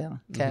קונות יותר.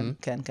 כן,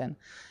 כן, כן.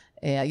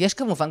 יש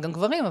כמובן גם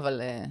גברים,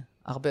 אבל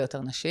הרבה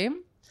יותר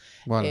נשים.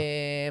 וואלה.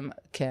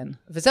 כן,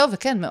 וזהו,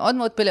 וכן, מאוד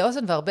מאוד פלא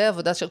אוזן והרבה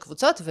עבודה של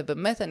קבוצות,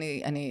 ובאמת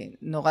אני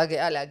נורא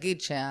גאה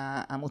להגיד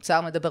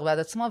שהמוצר מדבר בעד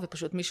עצמו,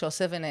 ופשוט מי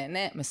שעושה ונהנה,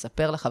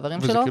 מספר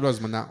לחברים שלו. וזה כאילו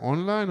הזמנה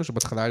אונליין, או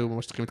שבהתחלה היו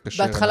ממש צריכים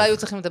להתקשר? בהתחלה היו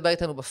צריכים לדבר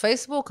איתנו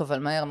בפייסבוק, אבל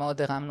מהר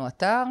מאוד הרמנו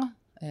אתר.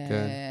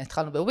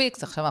 התחלנו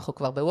בוויקס, עכשיו אנחנו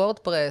כבר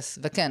בוורדפרס,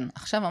 וכן,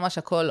 עכשיו ממש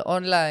הכל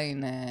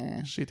אונליין.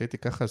 שיט, הייתי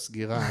ככה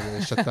סגירה,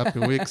 שת"פ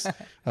מוויקס,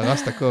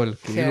 הרסת הכל,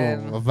 כאילו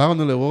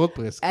עברנו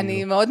לוורדפרס.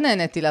 אני מאוד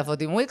נהניתי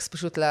לעבוד עם וויקס,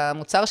 פשוט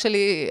למוצר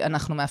שלי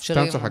אנחנו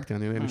מאפשרים... סתם צחקתי,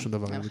 אני אין לי שום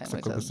דבר, וויקס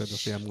הכל בסדר,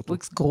 שיעמותו.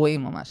 וויקס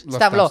גרועים ממש.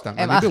 סתם לא,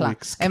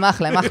 הם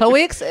אחלה, הם אחלה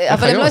וויקס,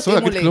 אבל הם לא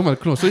התאימו לי. כלום על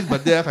כלום, עשו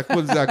להתבדח,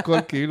 הכל זה הכל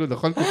כאילו,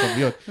 נכון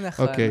כוכביות.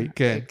 נכון,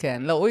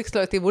 כן, לא, וויקס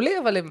לא התאימו לי,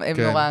 אבל הם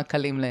נורא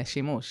קלים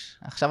לשימוש.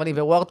 עכשיו אני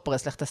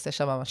בוורדפרס, לך תעשה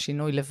שם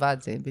שינוי לבד,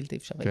 זה בלתי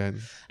אפשרי. כן.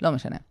 לא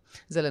משנה,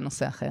 זה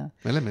לנושא אחר.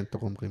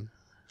 אלמנטור אומרים.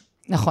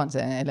 נכון,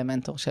 זה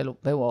אלמנטור שלו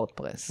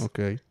בוורדפרס.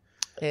 אוקיי.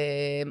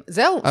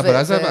 זהו. אבל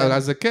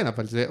אז זה כן,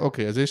 אבל זה,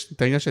 אוקיי, אז יש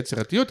את העניין של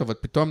יצירתיות, אבל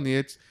פתאום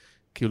נהיית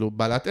כאילו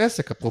בעלת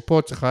עסק,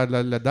 אפרופו צריכה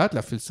לדעת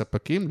להפעיל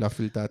ספקים,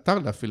 להפעיל את האתר,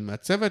 להפעיל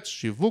מהצוות,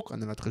 שיווק,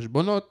 הנהלת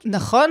חשבונות.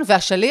 נכון,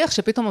 והשליח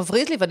שפתאום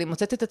מבריז לי, ואני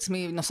מוצאת את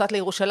עצמי נוסעת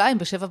לירושלים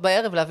ב7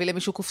 בערב להביא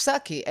למישהו קופסה,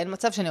 כי אין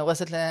מצב שאני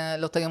הורסת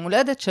לו את היום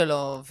הולדת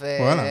שלו,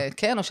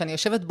 וכן, או שאני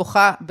יושבת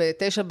בוכה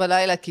ב9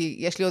 בלילה, כי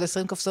יש לי עוד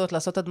 20 קופסאות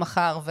לעשות עד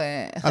מחר,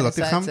 ואיך אני עושה את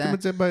זה. לא תיחמתם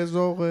את זה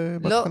באזור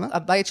בהתחלה? לא,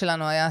 הבית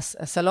שלנו היה,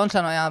 הסלון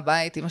שלנו היה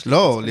הבית,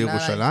 לא,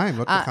 לירושלים,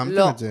 לא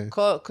תיחמתם את זה.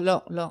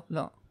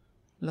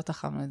 לא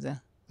תחמנו את זה.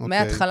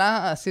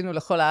 מההתחלה עשינו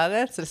לכל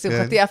הארץ,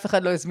 לשמחתי אף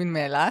אחד לא הזמין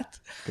מאילת,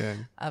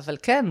 אבל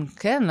כן,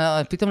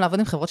 פתאום לעבוד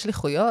עם חברות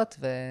שליחויות,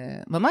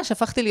 וממש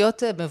הפכתי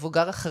להיות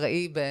מבוגר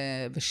אחראי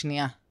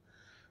בשנייה.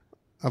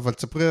 אבל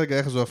תספרי רגע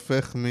איך זה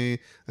הופך אני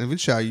מבין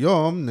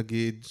שהיום,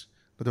 נגיד,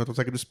 לא יודע אם את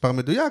רוצה להגיד מספר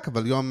מדויק,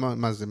 אבל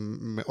היום, מה זה,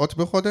 מאות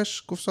בחודש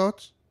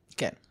קופסאות?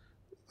 כן.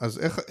 אז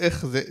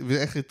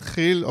איך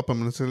התחיל, עוד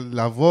פעם, ננסה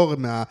לעבור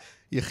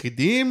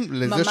יחידים,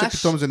 לזה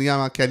שפתאום זה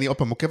נהיה, כי אני עוד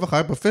פעם עוקב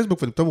אחריי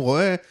בפייסבוק, ואני פתאום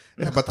רואה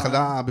איך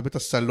בהתחלה בבית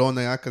הסלון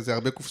היה כזה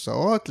הרבה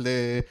קופסאות,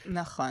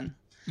 נכון.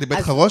 לבית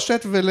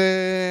חרושת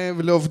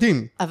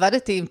ולעובדים.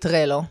 עבדתי עם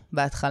טרלו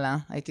בהתחלה,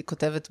 הייתי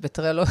כותבת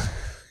בטרלו,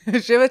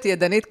 יושבת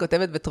ידנית,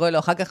 כותבת בטרלו,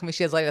 אחר כך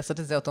מישהי עזרה לי לעשות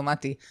את זה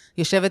אוטומטי.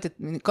 יושבת,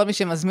 כל מי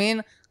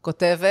שמזמין,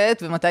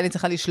 כותבת, ומתי אני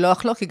צריכה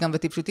לשלוח לו, כי גם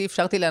בטיפשותי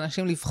אפשרתי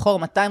לאנשים לבחור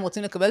מתי הם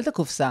רוצים לקבל את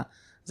הקופסה.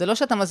 זה לא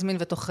שאתה מזמין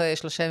ותוך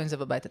 3 ימים זה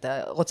בבית.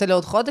 אתה רוצה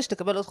לעוד חודש,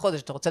 תקבל עוד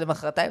חודש. אתה רוצה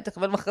למחרתיים,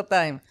 תקבל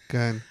מחרתיים.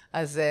 כן.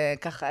 אז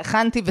ככה,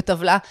 הכנתי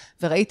בטבלה,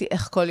 וראיתי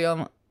איך כל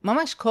יום,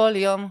 ממש כל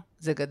יום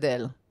זה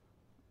גדל.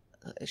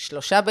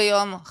 3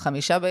 ביום,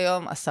 5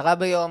 ביום, 10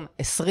 ביום,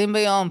 20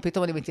 ביום,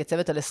 פתאום אני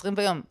מתייצבת על 20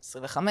 ביום,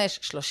 25,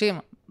 30,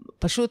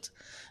 פשוט.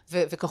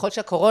 וככל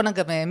שהקורונה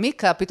גם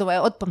העמיקה, פתאום היה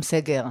עוד פעם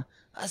סגר.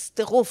 אז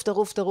טירוף.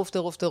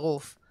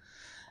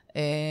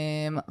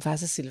 ואז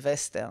זה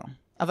סילבסטר.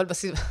 אבל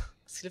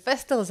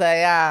סילבסטר זה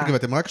היה... רגע,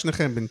 אתם רק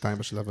שניכם בינתיים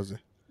בשלב הזה.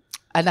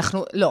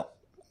 לא.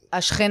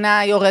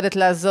 השכנה יורדת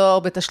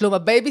לעזור בתשלום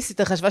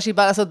הבייביסיטר, חשבה שהיא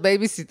באה לעשות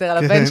בייביסיטר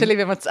על הבן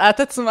שלי, ומצאה את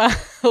עצמה,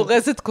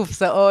 הורסת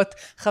קופסאות.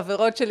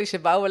 חברות שלי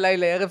שבאו אליי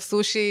לערב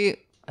סושי,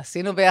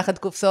 עשינו ביחד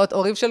קופסאות,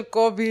 הורים של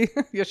קובי,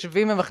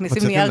 יושבים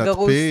ומכניסים נייר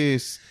גרוס.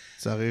 להדפיס,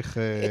 צריך...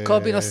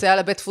 קובי נוסע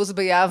לבית דפוס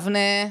ביבנה,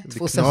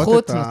 דפוס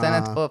איכות,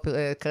 נותנת פה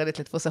קרדיט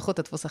לדפוס איכות,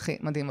 הדפוס הכי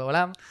מדהים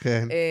בעולם.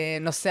 כן.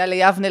 נוסע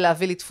ליבנה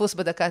להביא לי דפוס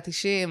בדקה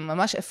 90,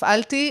 ממש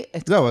הפעלתי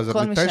את כל מי שאני מכירה.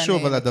 זהו, אז מתישהו,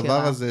 אבל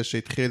הדבר הזה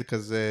שהתחיל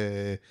כזה...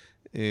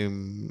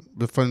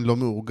 בפעמים לא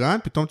מאורגן,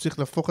 פתאום צריך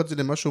להפוך את זה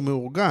למשהו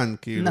מאורגן,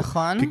 כאילו,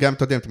 נכון. כי גם,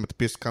 אתה יודע, אם אתה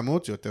מדפיס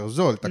כמות, זה יותר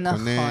זול, אתה נכון.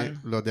 קונה,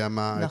 לא יודע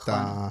מה, נכון.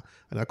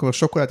 אני קורא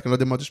שוקולד, כי אני לא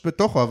יודע מה יש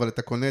בתוכו, אבל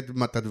אתה קונה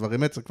את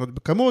הדברים, צריך לקנות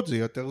בכמות, זה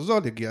יותר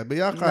זול, יגיע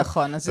ביחד.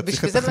 נכון, אז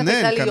בשביל זה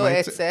באמת הייתה לי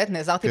יועצת,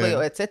 נעזרתי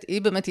ביועצת,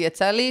 היא באמת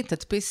יצאה לי,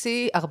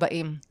 תדפיסי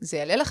 40, זה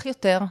יעלה לך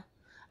יותר,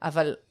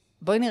 אבל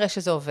בואי נראה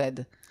שזה עובד.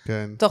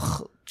 כן.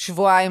 תוך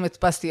שבועיים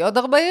הדפסתי עוד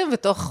 40,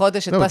 ותוך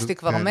חודש הדפסתי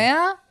כבר 100,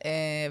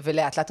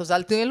 ולאט לאט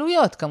הוזלתי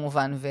עלויות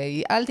כמובן,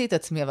 והעלתי את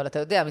עצמי, אבל אתה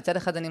יודע, מצד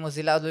אחד אני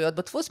מוזילה עלויות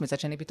בדפוס, מצד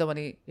שני פתאום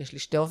יש לי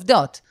 2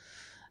 עובדות.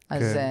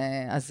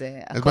 אז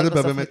הכל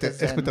בסוף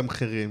מתאזן. איך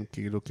מתמחרים,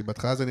 כאילו, כי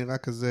בהתחלה זה נראה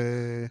כזה...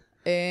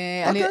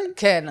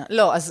 כן,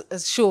 לא, אז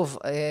שוב,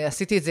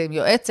 עשיתי את זה עם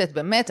יועצת,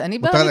 באמת, אני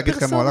באה מותר להגיד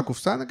כמה עולה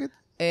קופסה, נגיד?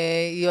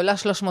 היא עולה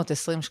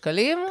 320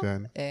 שקלים,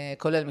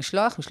 כולל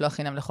משלוח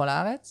חינם לכל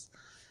הארץ.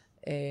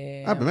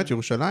 באמת,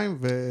 ירושלים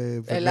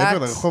ומעבר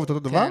לרחוב אותו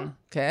דבר?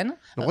 כן.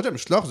 למרות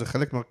שהמשלוח זה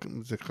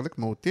חלק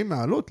מהותי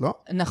מהעלות, לא?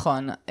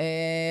 נכון.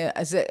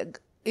 אז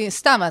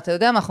סתם, אתה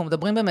יודע מה, אנחנו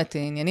מדברים באמת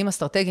עניינים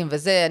אסטרטגיים,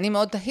 וזה, אני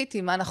מאוד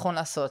תהיתי מה נכון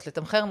לעשות,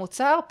 לתמחר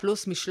מוצר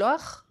פלוס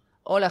משלוח,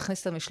 או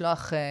להכניס את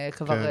המשלוח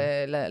כבר,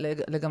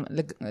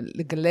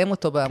 לגלם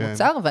אותו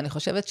במוצר, ואני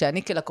חושבת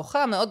שאני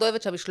כלקוחה מאוד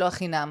אוהבת שהמשלוח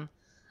חינם.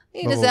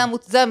 הנה,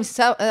 זה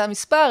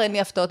המספר, אין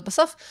לי הפתעות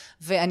בסוף,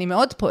 ואני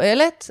מאוד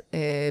פועלת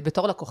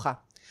בתור לקוחה.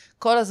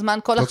 כל הזמן,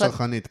 בתור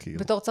צרכנית, כאילו.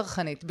 בתור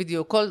צרכנית,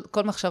 בדיוק.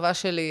 כל מחשבה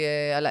שלי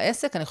על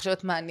העסק, אני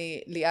חושבת מה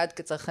אני ליעד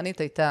כצרכנית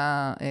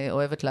הייתה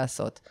אוהבת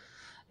לעשות.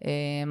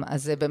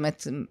 אז זה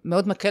באמת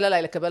מאוד מקל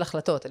עליי לקבל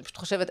החלטות. אני פשוט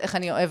חושבת איך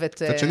אני אוהבת...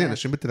 קצת שני,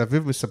 אנשים בתל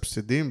אביב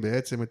מסבסדים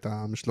בעצם את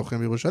המשלוחים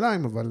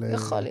בירושלים, אבל...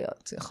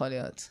 יכול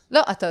להיות.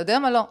 לא, אתה יודע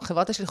מה לא?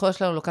 חברת השליחויות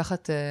שלנו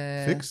לוקחת...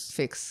 פיקס?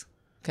 פיקס,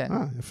 כן.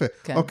 יפה.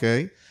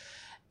 אוקיי.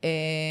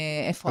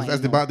 איפה היינו?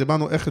 אז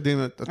דיברנו איך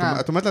יודעים,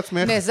 את אומרת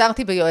לעצמך...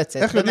 נעזרתי ביועצת,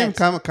 באמת. איך יודעים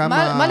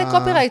כמה... מה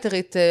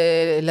לקופרייטרית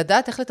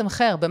לדעת איך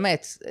לתמחר,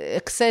 באמת.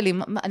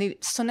 אקסלים, אני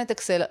שונאת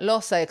אקסל, לא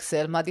עושה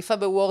אקסל, מעדיפה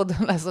בוורד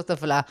לעשות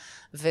טבלה,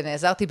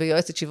 ונעזרתי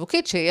ביועצת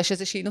שיווקית, שיש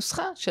איזושהי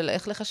נוסחה של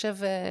איך לחשב...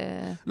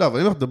 לא, אבל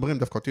אם אנחנו מדברים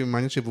דווקא אותי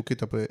מעניין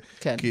שיווקית,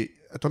 כי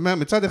אתה אומר,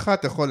 מצד אחד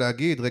אתה יכול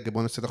להגיד, רגע,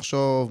 בוא ננסה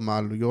לחשוב מה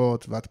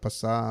העלויות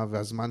והדפסה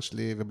והזמן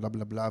שלי ובלה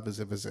בלה בלה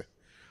וזה וזה.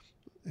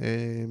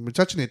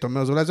 מצד שני, אתה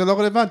אומר, אולי זה לא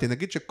רלוונטי,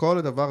 נגיד שכל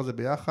הדבר הזה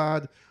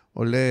ביחד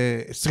עולה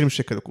 20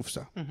 שקל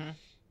לקופסה.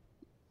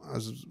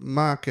 אז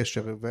מה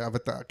הקשר?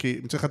 כי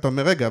מצליח אתה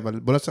אומר, רגע, אבל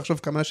בוא נעשה לחשוב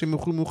כמה אנשים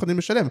מיוחדים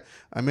לשלם.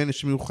 האם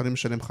אנשים מיוחדים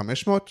לשלם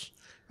 500?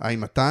 האם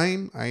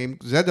 200?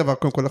 זה הדבר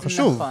קודם כל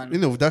החשוב. נכון.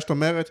 הנה, עובדה שאת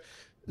אומרת,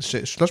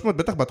 ש300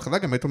 בטח בהתחלה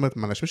גם היית אומרת,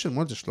 מה, אנשים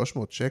שלמו את זה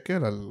 300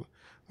 שקל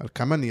על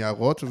כמה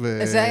ניירות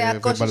ובלון? זה היה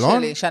הקושי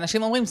שלי,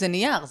 שאנשים אומרים, זה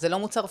נייר, זה לא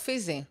מוצר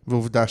פיזי.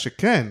 ועובדה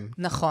שכן.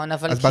 נכון,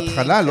 אבל אז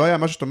בהתחלה לא היה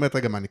משהו שאת אומרת,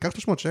 רגע, מה, ניקח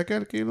 300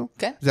 שקל, כאילו?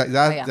 כן,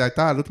 זה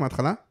הייתה עלות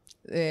מההתחלה?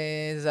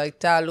 זו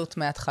הייתה עלות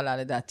מההתחלה,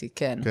 לדעתי,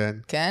 כן.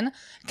 כן.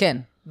 כן,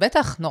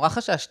 בטח, נורא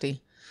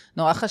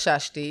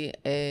חששתי,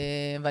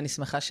 ואני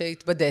שמחה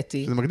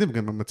שהתבדיתי. זה מגניב,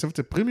 גם במצב את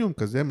פרימיום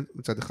כזה,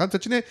 מצד אחד,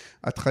 מצד שני,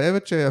 את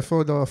חייבת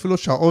שאפילו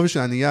שהעובי של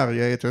הנייר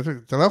יהיה,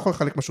 אתה לא יכול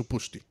לחלק משהו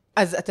פושטי.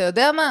 אז אתה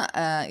יודע מה,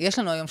 יש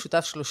לנו היום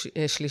שותף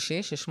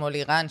שלישי, ששמו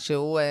לירן,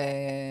 שהוא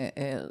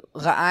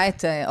ראה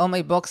את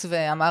אומי בוקס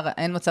ואמר,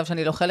 אין מצב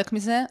שאני לא חלק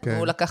מזה,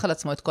 והוא לקח על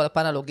עצמו את כל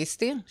הפן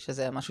הלוגיסטי,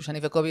 שזה משהו שאני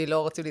וקובי לא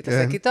רוצים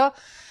להתעסק איתו,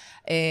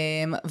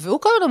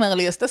 והוא כל הזמן אומר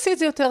לי, אז תעשי את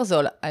זה יותר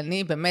זול.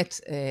 אני באמת,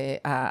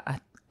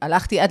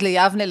 הלכתי עד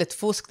ליבנה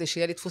לדפוס, כדי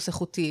שיהיה לי דפוס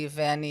איכותי,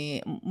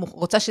 ואני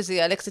רוצה שזה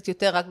יעלה קצת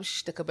יותר, רק בשביל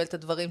שתקבל את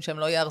הדברים שהם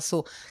לא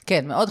יהרסו.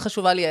 כן, מאוד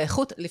חשובה לי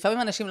האיכות,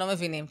 לפעמים אנשים לא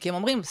מבינים, כי הם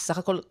אומרים, בסך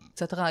הכל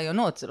קצת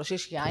רעיונות, זה לא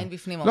שיש יין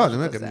בפנים או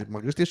משהו כזה. לא, אני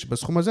מרגיש לי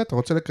שבסכום הזה, אתה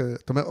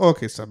אומר,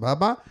 אוקיי,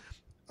 סבבה,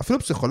 אפילו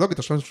פסיכולוגית,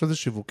 אתה חושב שזה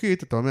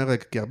שיווקית, אתה אומר,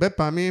 כי הרבה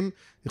פעמים,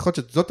 יכול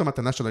להיות שזאת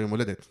המתנה של היום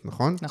הולדת,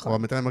 נכון? נכון. או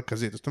המתנה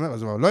המרכזית. זאת אומרת,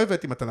 אז לא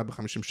הבאתי מתנה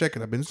ב-50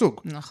 שקל, הבן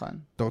זוג. נכון.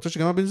 אתה רוצה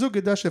שגם הבן זוג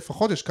ידע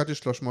שלפחות השקעתי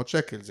 300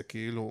 שקל, זה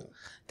כאילו...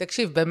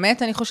 תקשיב,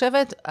 באמת אני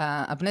חושבת,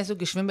 הבני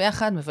זוג יושבים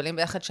ביחד, מבלים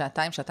ביחד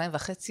שעתיים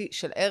וחצי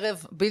של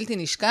ערב בלתי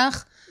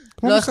נשכח,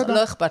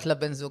 לא אכפת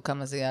לבן זוג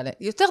כמה זה יעלה.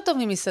 יותר טוב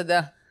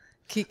ממסעדה.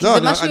 כי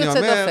זה משהו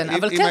יוצא דופן,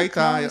 אבל כן,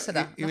 כמו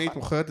מסעדה. אם היית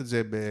מוכרת את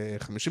זה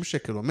ב-50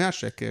 שקל או 100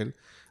 שקל,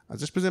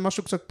 אז יש בזה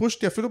משהו קצת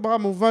פושטי, אפילו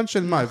במובן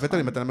של מה, הבאת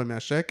לי מתנה ב-100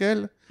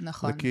 שקל,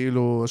 זה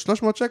כאילו,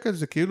 300 שקל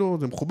זה כאילו,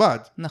 זה מכובד.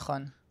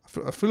 נכון.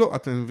 אפילו,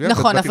 אתה מביאה,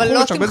 נכון, אבל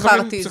לא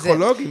תמחרתי את זה.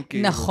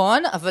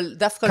 נכון, אבל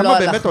דווקא לא הלכנו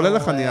לשם. כמה באמת עולה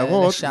לך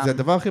ניירות, זה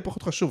הדבר הכי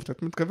פחות חשוב,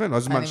 אתה מתכוון,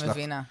 הזמן שלך. אני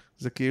מבינה.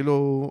 זה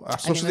כאילו,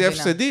 אסור שזה יהיה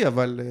הפסדי,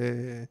 אבל...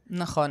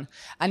 נכון.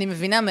 אני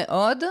מבינה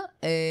מאוד,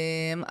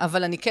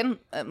 אבל אני כן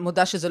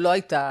מודה שזה לא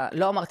הייתה,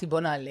 לא אמרתי בוא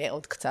נעלה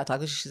עוד קצת, רק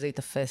בשביל שזה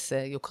יתפס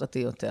יוקרתי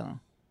יותר.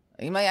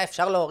 אם היה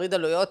אפשר להוריד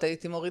עלויות,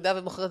 הייתי מורידה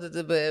ומוכרת את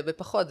זה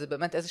בפחות. זה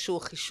באמת איזשהו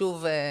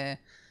חישוב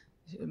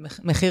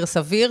מחיר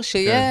סביר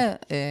שיהיה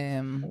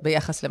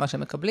ביחס למה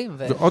שמקבלים.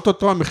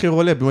 ואוטוטו המחיר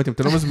עולה, באמת, אם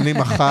אתם לא מזמינים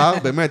מחר,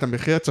 באמת,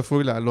 המחיר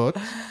צפוי לעלות.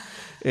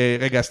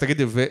 רגע, אז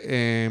תגידי,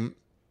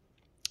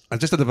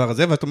 אז יש את הדבר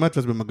הזה, ואת אומרת,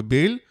 ואז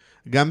במקביל,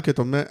 גם כי את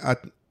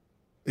אומרת,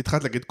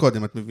 התחלת להגיד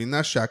קודם, את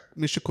מבינה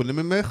שמי שקונה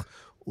ממך,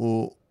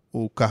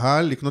 הוא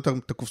קהל לקנות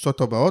את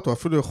הקופסות הבאות, או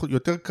אפילו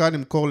יותר קל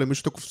למכור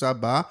למישהו את הקופסה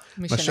הבאה,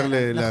 מאשר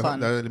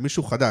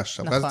למישהו חדש,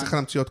 אבל אז צריך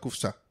להמציא עוד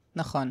קופסה.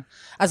 נכון.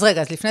 אז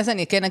רגע, אז לפני זה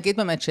אני כן אגיד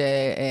באמת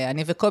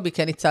שאני וקובי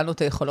כן הצלנו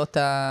את היכולות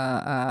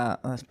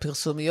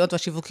הפרסומיות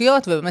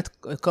והשיווקיות, ובאמת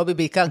קובי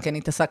בעיקר, כי אני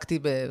התעסקתי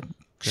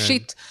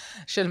בשיט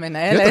של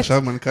מנהלת. את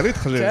עכשיו מנכ"לית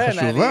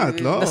חשובה,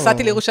 את לא...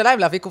 נסעתי לירושלים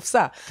להביא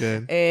קופסה.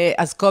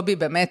 אז קובי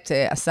באמת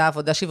עשה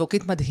עבודה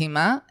שיווקית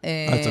מדהימה.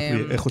 אז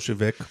תספרי, איך הוא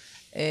שיווק?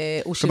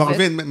 כלומר,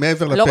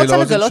 מעבר לפה לא לאוזן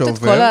רוצה לגלות את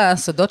כל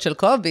הסודות של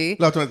קובי.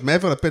 לא, זאת אומרת,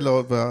 מעבר לפה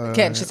לאוזן...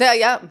 כן, שזה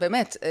היה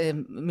באמת,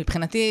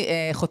 מבחינתי,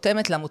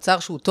 חותמת למוצר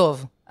שהוא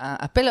טוב.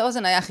 הפה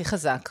לאוזן היה הכי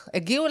חזק.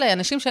 הגיעו אליי,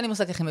 אנשים שאני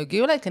מושג איך הם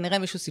הגיעו אליי, כנראה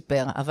מישהו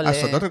סיפר, אבל...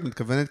 הסודות את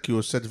מתכוונת כי הוא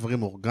עושה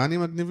דברים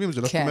אורגניים מגניבים?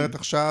 זה לא זאת אומרת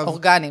עכשיו...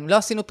 אורגניים. לא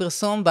עשינו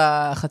פרסום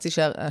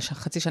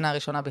בחצי שנה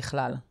הראשונה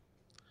בכלל.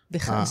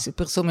 בכלל,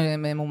 פרסום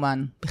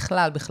ממומן.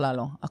 בכלל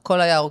לא.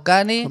 הכל היה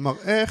אורגני. כלומר,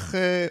 איך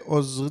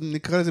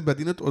נקרא לזה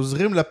בעדינות,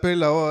 עוזרים לפה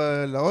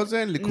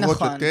לאוזן,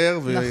 לקרות יותר,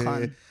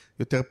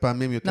 ויותר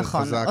פעמים, יותר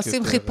חזק. נכון,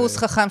 עושים חיפוש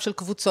חכם של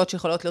קבוצות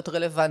שיכולות להיות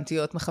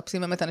רלוונטיות,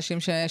 מחפשים באמת אנשים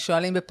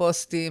ששואלים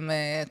בפוסטים,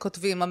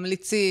 כותבים,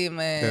 ממליצים,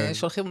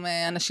 שולחים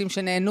אנשים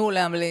שנהנו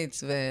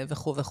להמליץ,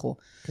 וכו' וכו'.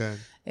 כן.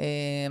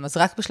 אז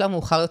רק בשלב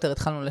מאוחר יותר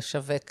התחלנו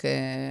לשווק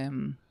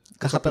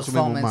ככה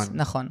פרפורמנס.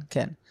 נכון,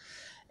 כן.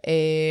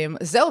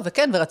 זהו,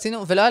 וכן,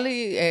 ורצינו, ולא היה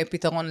לי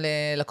פתרון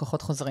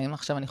ללקוחות חוזרים,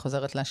 עכשיו אני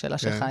חוזרת לשאלה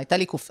שלך,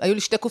 היו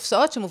לי 2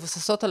 קופסאות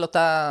שמבוססות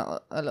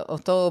על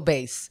אותו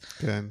בייס,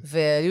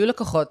 והיו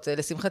לקוחות,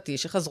 לשמחתי,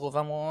 שחזרו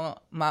ואמרו,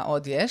 מה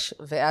עוד יש,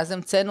 ואז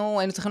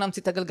היינו צריכים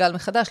להמציא את הגלגל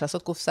מחדש,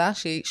 לעשות קופסה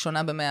שהיא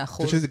שונה ב100%. אני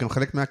חושב שזה גם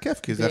חלק מהכיף,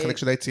 כי זה החלק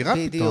של היצירה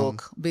פתאום.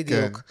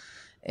 בדיוק.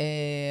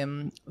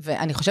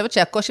 ואני חושבת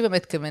שהקושי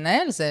באמת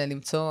כמנהל, זה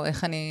למצוא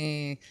איך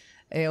אני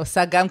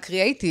עושה גם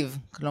קריאייטיב,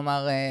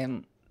 כלומר,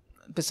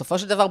 בסופו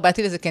של דבר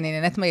באתי לזה כי אני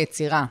נהנית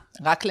מהיצירה,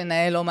 רק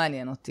לנהל לא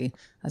מעניין אותי.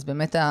 אז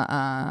באמת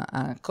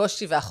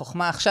הקושי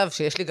והחוכמה עכשיו,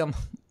 שיש לי גם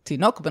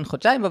תינוק בן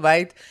חודשיים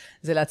בבית,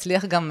 זה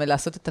להצליח גם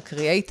לעשות את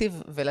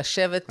הקריאייטיב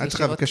ולשבת בישיבות קריאייטיב. אני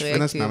צריכה לבקש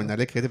פרנס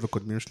מהמנהלי קריאייטיב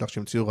וקודמים שלך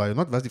שהמציאו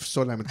רעיונות, ואז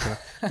לפסול להם את זה.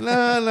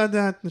 לא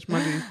יודעת, נשמע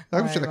לי,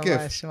 רק בשביל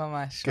הכיף.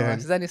 ממש.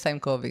 זה אני עושה עם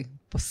קובי,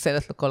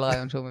 פוסלת לו כל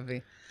רעיון שהוא מביא.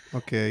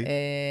 אוקיי.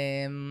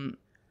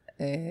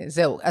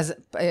 זהו, אז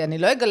אני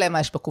לא אגלה מה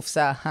יש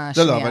בקופסה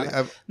השנייה. לא,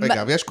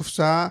 רגע, אבל יש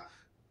קופסה,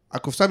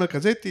 הקופסה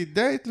המרכזית היא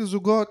דייט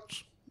לזוגות.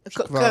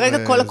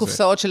 כרגע כל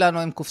הקופסאות שלנו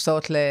הן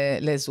קופסאות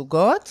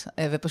לזוגות,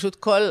 ופשוט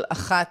כל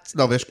אחת...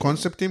 לא, ויש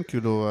קונספטים,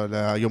 כאילו,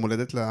 ליום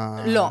הולדת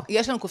לא,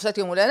 יש לנו קופסת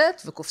יום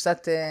הולדת,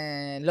 וקופסת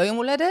לא יום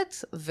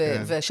הולדת,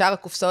 ושאר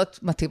הקופסאות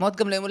מתאימות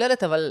גם ליום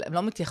הולדת, אבל הן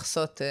לא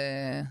מתייחסות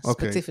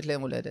ספציפית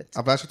ליום הולדת.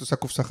 אבל שאת עושה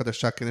קופסה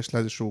חדשה, כן יש לה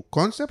איזשהו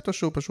קונספט, או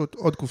שהוא פשוט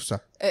עוד קופסה?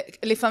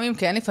 לפעמים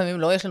כן, לפעמים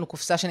לא. יש לנו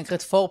קופסה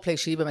שנקראת פורפליי,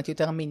 שהיא באמת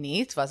יותר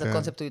מינית, ואז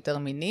הקונספט הוא יותר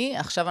מיני.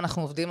 עכשיו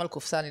אנחנו עובדים על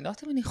קופסה, אני לא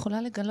יודעת אם אני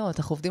יכולה לגלות,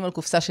 אנחנו עובדים על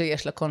קופסה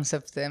שיש לה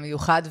קונספט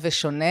מיוחד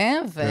ושונה,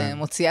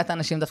 ומוציאה את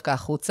האנשים דווקא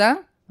החוצה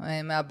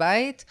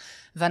מהבית,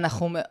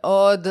 ואנחנו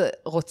מאוד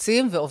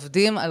רוצים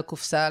ועובדים על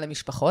קופסה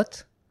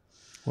למשפחות.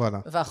 וואלה.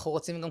 ואנחנו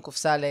רוצים גם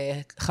קופסה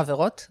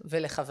לחברות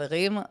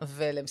ולחברים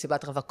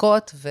ולמסיבת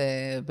רווקות,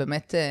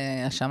 ובאמת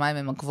השמיים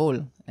הם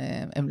הגבול.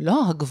 הם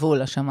לא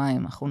הגבול,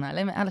 השמיים, אנחנו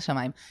נעלה מעל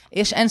השמיים.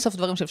 יש אינסוף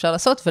דברים שאפשר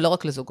לעשות, ולא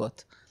רק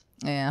לזוגות.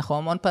 אנחנו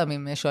המון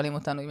פעמים שואלים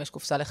אותנו אם יש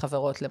קופסה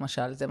לחברות,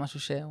 למשל, זה משהו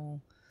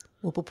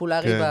שהוא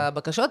פופולרי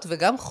בבקשות,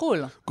 וגם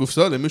חול.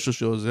 קופסה למישהו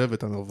שעוזב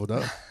את העבודה.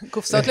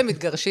 קופסאות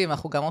למתגרשים,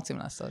 אנחנו גם רוצים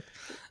לעשות.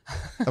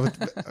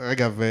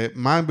 רגע,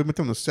 ומה באמת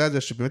הנושא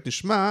הזה שבאמת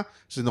נשמע,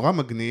 שזה נורא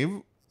מגניב,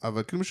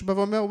 אבל כאילו מישהו בא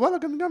ואומר, וואלה,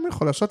 אני גם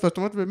יכול לעשות, ואת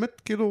אומרת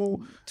באמת, כאילו,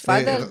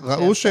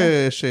 ראו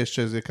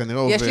שזה כנראה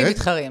עובד. יש לי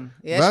מתחרים,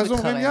 ואז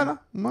אומרים, יאללה,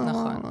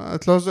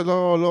 את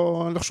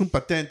לא, אין לך שום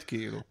פטנט,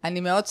 כאילו. אני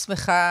מאוד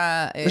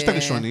שמחה... יש את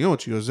הראשוניות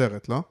שהיא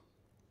עוזרת, לא?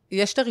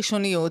 יש את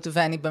הראשוניות,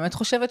 ואני באמת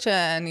חושבת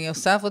שאני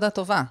עושה עבודה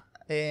טובה.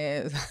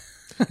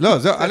 לא,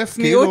 זהו, א',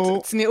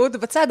 כאילו... צניעות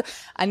בצד.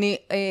 אני,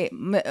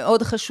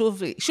 מאוד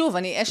חשוב לי, שוב,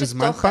 אני אשת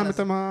תוכן. הזמן פעם את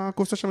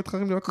הקופסה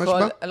שמתחרים להיות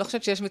משבע? אני לא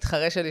חושבת שיש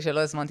מתחרה שלי שלא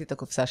הזמנתי את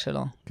הקופסה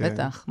שלו.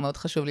 בטח, מאוד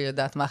חשוב לי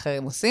לדעת מה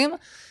אחרים עושים.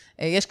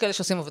 יש כאלה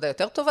שעושים עבודה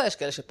יותר טובה, יש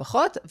כאלה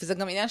שפחות, וזה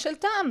גם עניין של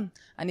טעם.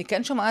 אני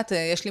כן שומעת,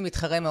 יש לי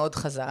מתחרה מאוד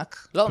חזק,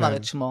 לא אומר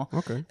את שמו,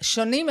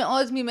 שונים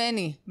מאוד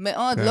ממני,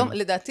 מאוד,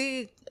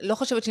 לדעתי, לא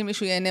חושבת שאם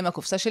מישהו ייהנה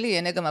מהקופסה שלי,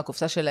 ייהנה גם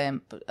מהקופסה שלהם.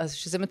 אז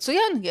שזה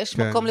מצוין, יש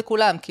מקום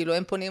לכולם. כאילו,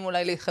 הם פונים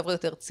אולי לחבר'ה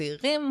יותר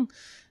צעירים,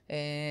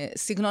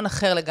 סגנון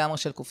אחר לגמרי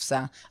של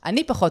קופסה.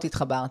 אני פחות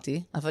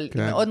התחברתי, אבל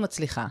היא מאוד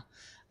מצליחה.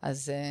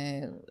 אז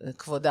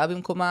כבודה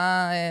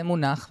במקומה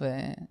מונח,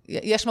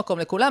 ויש מקום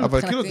לכולם.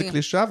 אבל כאילו זה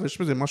קלישה,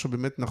 ויש בזה משהו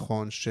באמת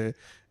נכון,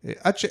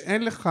 שעד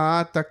שאין לך,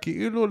 אתה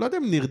כאילו, לא יודע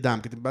אם נרדם,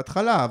 כי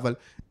בהתחלה, אבל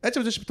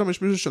עצם זה שפתאום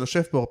יש מישהו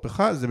שנשב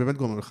בעורפך, זה באמת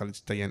גורם לך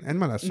להצטיין, אין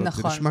מה לעשות.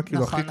 זה נשמע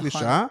כאילו הכי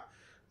קלישה,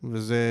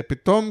 וזה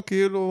פתאום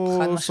כאילו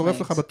שורף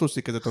לך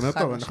בטוסי, כזה, אתה אומר,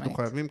 טוב, אנחנו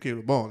חייבים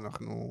כאילו, בואו,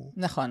 אנחנו...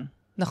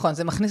 נכון,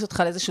 זה מכניס אותך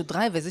לאיזשהו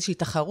דרייב, ואיזושהי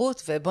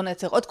תחרות, ובוא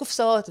נייצר עוד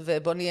קופסאות,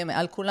 ובוא נהיה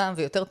מעל כולם,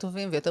 ויותר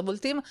טובים, ויותר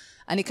בולטים.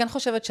 אני כן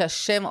חושבת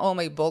שהשם Oh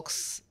My Box,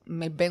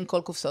 מבין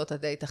כל קופסאות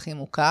הדייט הכי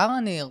מוכר,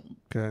 אני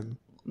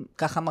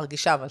ככה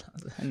מרגישה, אבל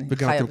אני חיה בזה.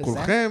 וגם אתם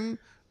כולכם,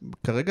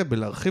 כרגע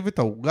בלהרחיב את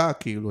ההוגה,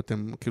 כאילו,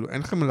 אתם, כאילו,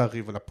 אין לכם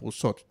להריב על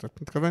הפרוסות, אתה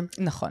מתכוון?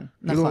 נכון.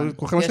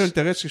 כולכם יש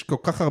אינטרס שיש כל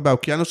כך הרבה,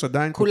 האוקיינוס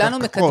עדיין כל כך כחול.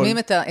 כולנו מקדמים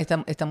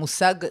את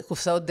המושג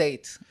קופסאות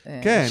דייט,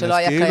 כן, שלא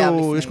היה קיים לפני. כן, אז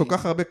כאילו, יש כל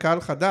כך הרבה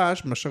קהל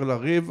חדש, מאשר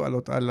להריב על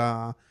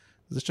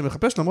זה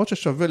שמחפש, למרות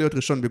ששווה להיות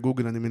ראשון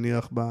בגוגל, אני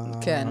מניח,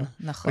 כן,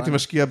 נכון. הייתי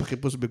משקיע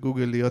בחיפוש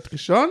בגוגל להיות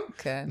ראשון,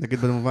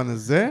 נגיד במובן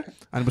הזה.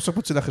 אני בסוף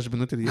רוצה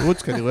לחשבנות על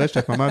ייעוץ, כי אני רואה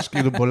שאת ממש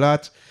כאילו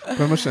בולט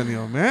כל מה שאני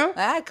אומר.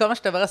 כל מה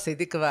שאתה אומר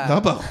עשיתי כבר. לא,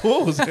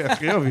 ברור, זה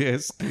הכי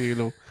אובייס,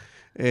 כאילו.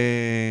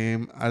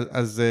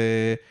 אז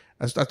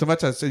את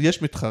אומרת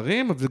שיש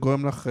מתחרים, אבל זה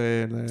גורם לך...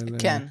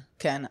 כן,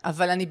 כן.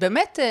 אבל אני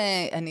באמת,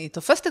 אני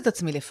תופסת את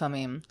עצמי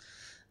לפעמים,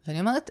 ואני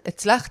אומרת,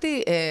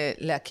 הצלחתי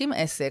להקים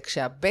עסק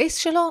שהבייס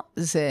שלו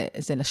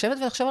זה לשבת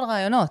ולחשוב על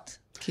רעיונות.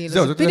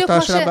 זהו, זאת הייתה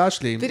השאלה הבאה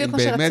שלי. בדיוק מה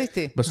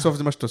שרציתי. בסוף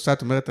זה מה שאת עושה,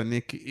 את אומרת, אני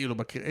כאילו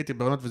בקריאייטיב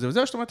ברעיונות וזה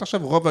וזה, זאת אומרת,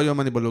 עכשיו רוב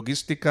היום אני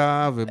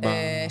בלוגיסטיקה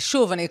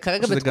שוב, אני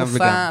כרגע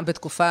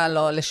בתקופה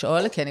לא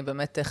לשאול, כי אני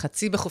באמת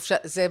חצי בחופשה,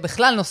 זה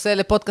בכלל נושא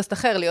לפודקאסט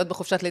אחר, להיות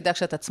בחופשת לידה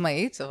כשאת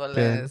עצמאית, אבל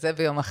זה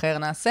ביום אחר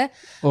נעשה.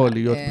 או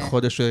להיות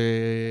בחודש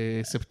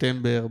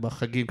ספטמבר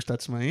בחגים כשאת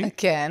עצמאית.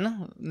 כן,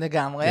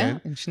 לגמרי,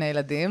 עם 2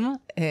 ילדים,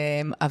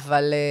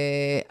 אבל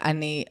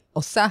אני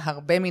עושה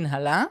הרבה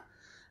מנהלה,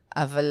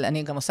 אבל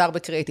אני גם עושה הרבה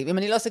קריאייטיב. אם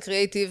אני לא עושה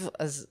קריאייטיב,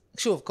 אז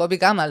שוב, קובי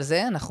גם על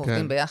זה, אנחנו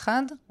עובדים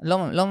ביחד,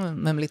 לא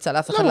ממליצה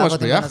לאף אחד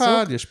לעבוד עם הזוג. לא ממש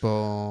ביחד, יש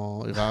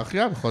פה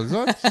היררכיה בכל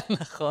זאת.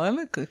 נכון,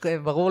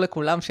 ברור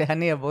לכולם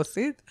שאני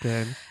הבוסית.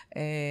 כן.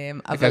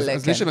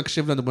 אז מי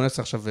שמקשיב לנו, בוא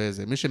נעשה עכשיו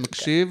זה, מי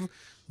שמקשיב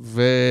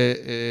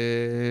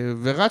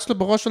ורץ לו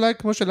בראש אולי,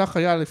 כמו שלך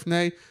היה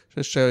לפני,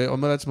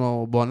 שאומר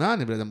לעצמו, בונה,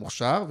 אני בן אדם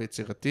מוכשר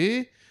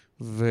ויצירתי,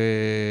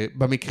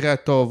 ובמקרה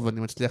הטוב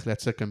אני מצליח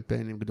לייצר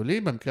קמפיינים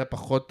גדולים, במקרה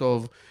הפחות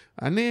טוב,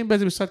 אני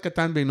באיזה משרד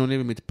קטן בינוני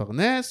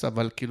ומתפרנס,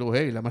 אבל כאילו,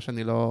 היי, למה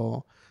שאני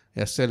לא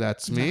אעשה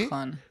לעצמי?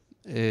 נכון.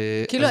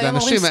 כאילו, הם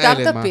אומרים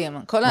סטארט-אפים.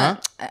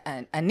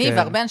 אני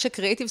והרבה אנשי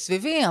קריאיטיב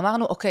סביבי,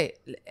 אמרנו, אוקיי,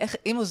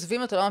 אם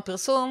עוזבים את עולם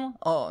הפרסום,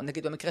 או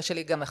נגיד במקרה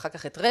שלי גם אחר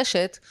כך את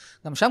רשת,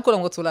 גם שם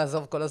כולם רצו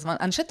לעזוב כל הזמן.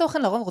 אנשי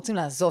תוכן לרוב רוצים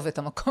לעזוב את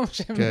המקום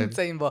שהם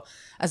נמצאים בו.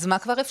 אז מה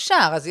כבר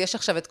אפשר? אז יש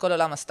עכשיו את כל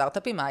עולם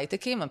הסטארט-אפים,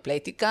 ההייטקים,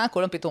 הפלייטיקה,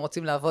 כולם פתאום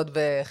רוצים לעבוד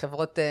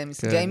בחברות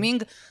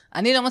גיימינג.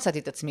 אני לא מצאתי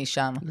את עצמי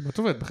שם. אני לא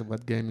עובד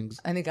בחברת גיימינג.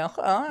 אני גם,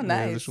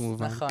 נייס,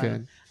 נכון.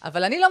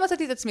 אבל אני לא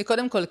מצאתי את עצמי,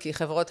 קודם כל, כי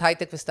חברות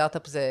הייטק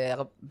וסטארט-אפ זה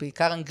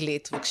בעיקר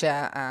אנגלית,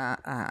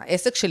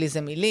 וכשהעסק שלי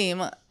זה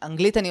מילים,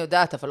 אנגלית אני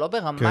יודעת, אבל לא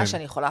ברמה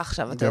שאני יכולה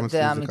עכשיו, אתה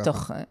יודע,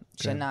 מתוך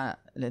שינה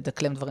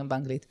לדקלם דברים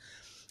באנגלית.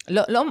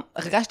 לא,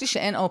 הרגשתי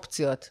שאין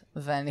אופציות,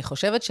 ואני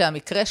חושבת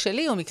שהמקרה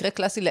שלי הוא מקרה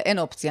קלאסי לאין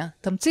אופציה,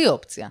 תמציא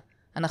אופציה.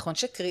 אנחנו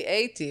אנשי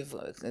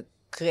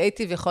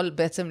קריאייטיב יכול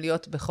בעצם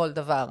להיות בכל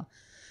דבר.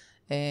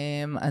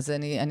 אז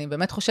אני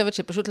באמת חושבת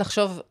שפשוט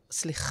לחשוב,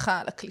 סליחה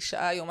על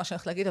הקלישאה היום, מה שאני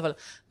הולך להגיד, אבל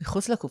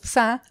מחוץ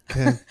לקופסה,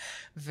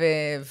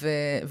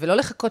 ולא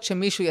לחכות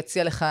שמישהו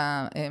יציע לך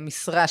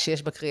משרה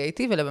שיש בה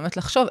קריאייטיב, אלא באמת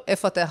לחשוב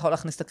איפה אתה יכול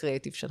להכניס את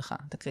הקריאייטיב שלך,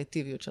 את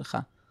הקריאייטיביות שלך.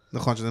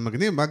 נכון, שזה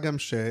מגניב, מה גם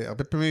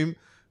שהרבה פעמים,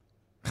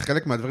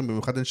 חלק מהדברים,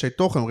 במיוחד אנשי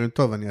תוכן, אומרים,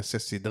 טוב, אני אעשה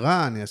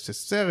סדרה, אני אעשה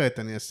סרט,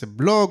 אני אעשה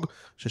בלוג,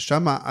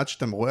 ששם עד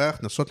שאתה רואה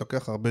הכנסות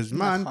לוקח הרבה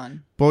זמן,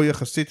 פה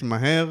יחסית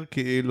מהר,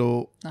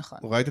 כאילו,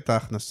 ראית את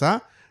ההכנסה,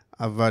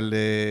 אבל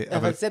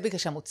זה בגלל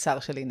שהמוצר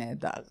שלי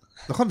נהדר.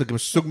 נכון, זה גם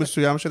סוג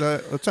מסוים של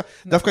ההוצאה.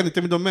 דווקא אני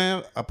תמיד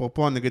אומר,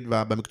 אפרופו, נגיד,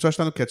 במקצוע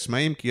שלנו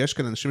כעצמאים, כי יש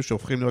כאן אנשים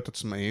שהופכים להיות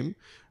עצמאים,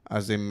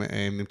 אז הם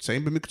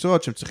נמצאים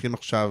במקצועות שהם צריכים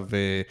עכשיו,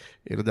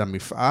 לא יודע,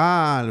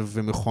 מפעל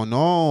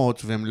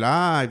ומכונות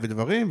ומלאי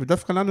ודברים,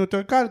 ודווקא לנו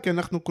יותר קל, כי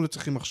אנחנו כולה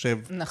צריכים מחשב.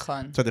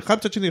 נכון. צד אחד,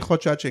 צד שני, יכול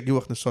להיות שעד שהגיעו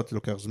הכנסות זה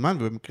לוקח זמן,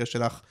 ובמקרה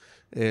שלך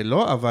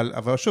לא,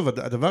 אבל שוב,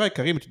 הדבר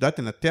העיקרי, אם את יודעת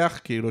לנתח,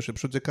 כאילו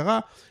שפשוט זה קרה,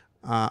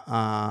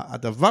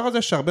 הדבר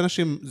הזה שהרבה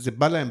אנשים, זה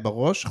בא להם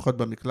בראש, יכול להיות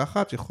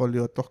במקלחת, יכול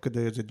להיות תוך כדי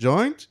איזה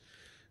ג'וינט,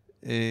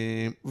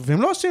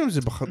 והם לא עושים עם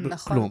זה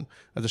כלום.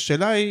 אז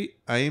השאלה היא,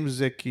 האם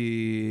זה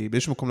כי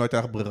באיזשהו מקום לא הייתה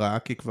לך ברירה,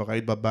 כי כבר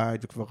היית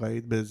בבית וכבר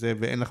היית בזה,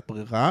 ואין לך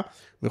ברירה,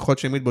 ויכול להיות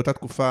שהם היית באותה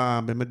תקופה,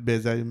 באמת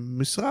באיזה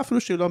משרה,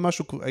 אפילו שהיא לא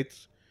משהו, היית,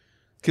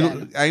 כאילו,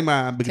 האם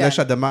בגלל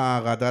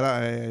שהאדמה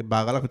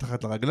בערה לך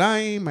מתחת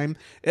לרגליים,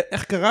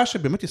 איך קרה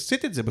שבאמת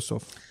עשית את זה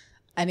בסוף?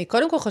 אני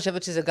קודם כל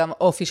חושבת שזה גם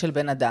אופי של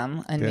בן אדם.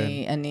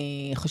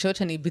 אני חושבת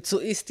שאני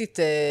ביצועיסטית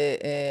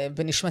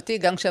בנשמתי,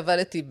 גם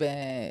כשעבדתי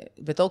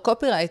בתור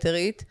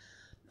קופירייטרית,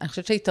 אני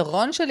חושבת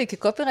שהיתרון שלי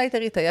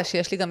כקופירייטרית היה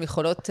שיש לי גם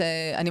יכולות,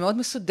 אני מאוד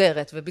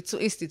מסודרת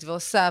וביצועיסטית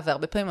ועושה,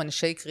 והרבה פעמים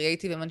אנשי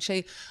קריאייטיב הם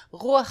אנשי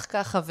רוח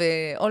ככה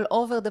ו-all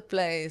over the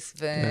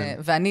place,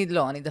 ואני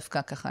לא, אני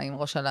דווקא ככה עם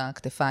ראש על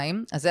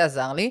הכתפיים, אז זה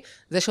עזר לי.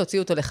 זה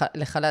שהוציאו אותו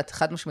לחל"ת,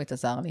 חד משמעית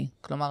עזר לי.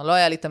 כלומר, לא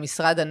היה לי את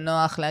המשרד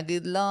הנוח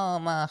להגיד, לא,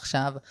 מה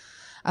עכשיו?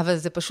 אבל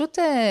זה פשוט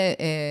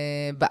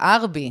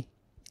בער בי.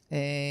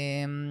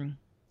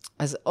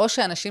 אז או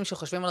שאנשים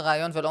שחושבים על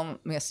רעיון ולא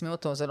מיישמים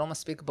אותו, זה לא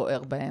מספיק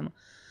בוער בהם.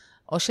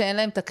 או שאין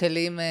להם את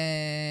הכלים,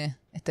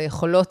 את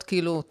היכולות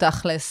כאילו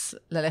תכלס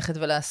ללכת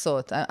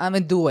ולעשות. I'm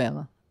a doer.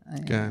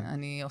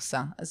 אני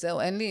עושה. אז זהו,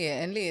 אין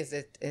לי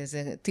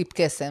איזה טיפ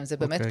קסם, זה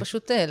באמת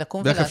פשוט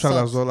לקום ולעשות. דרך אפשר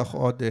לעזור לך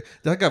עוד...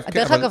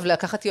 דרך אגב,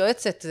 לקחת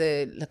יועצת,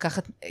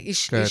 לקחת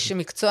איש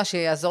מקצוע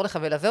שיעזור לך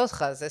ולווה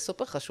אותך, זה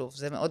סופר חשוב,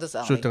 זה מאוד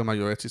עזר לי. שיותר מה,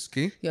 יועץ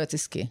עסקי? יועץ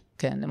עסקי,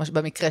 כן.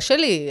 במקרה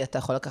שלי, אתה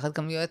יכול לקחת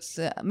גם יועץ,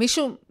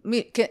 מישהו,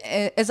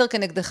 עזר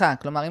כנגדך,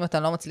 כלומר, אם אתה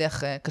לא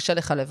מצליח, קשה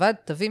לך לבד,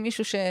 תביא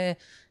מישהו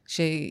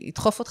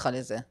שידחוף אותך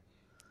לזה.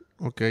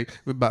 אוקיי,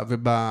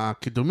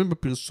 ובקידומים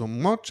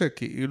בפרסומות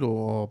שכאילו,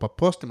 או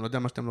בפוסטים, לא יודע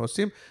מה שאתם לא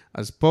עושים,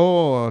 אז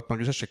פה את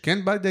מרגישה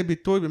שכן בא לידי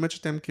ביטוי, באמת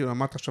שאתם כאילו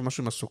אמרת עכשיו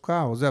משהו עם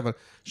הסוכה או זה, אבל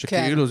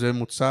שכאילו זה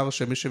מוצר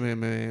שמי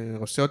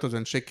שעושה אותו זה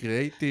אנשי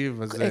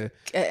קריאייטיב, אז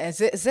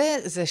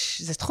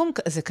זה תחום,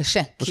 זה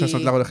קשה. או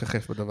שהסדלר הולך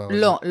יחף בדבר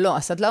הזה. לא,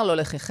 הסדלר לא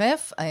הולך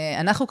יחף.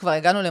 אנחנו כבר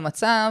הגענו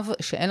למצב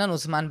שאין לנו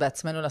זמן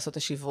בעצמנו לעשות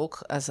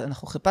השיווק, אז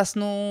אנחנו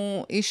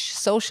חיפשנו איש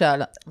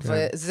סושיאל,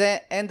 וזה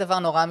אין דבר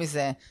נורא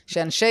מזה,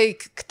 שאנשי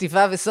כתיבה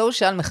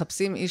וסושיאל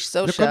מחפשים איש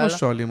סושיאל. זה כל מה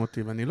שואלים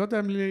אותי, ואני לא יודע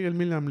על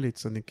מי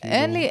להמליץ, אני כאילו...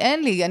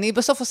 אין לי, אני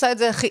בסוף עושה את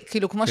זה הכי,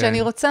 כאילו כמו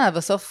שאני רוצה,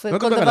 בסוף כל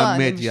דבר... לא דבר על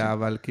המדיה,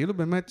 אבל כאילו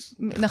באמת,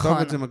 לכתוב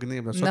את זה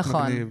מגניב, לעשות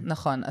מגניב.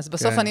 נכון, אז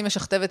בסוף אני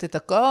משכתבת את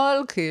הכל,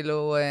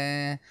 כאילו,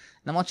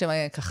 למרות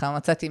שככה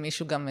מצאתי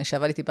מישהו גם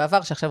שעבד איתי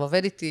בעבר, שעכשיו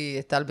עובד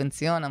איתי, טל בן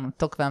ציון,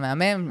 המתוק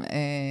והמהמם,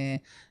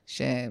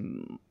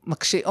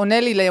 שעונה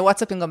לי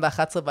לוואטסאפים גם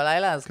ב-11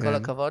 בלילה, אז כל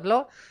הכבוד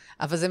לו,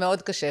 אבל זה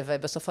מאוד קשה,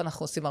 ובסוף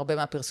אנחנו עושים הרבה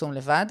מהפרסום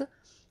לבד,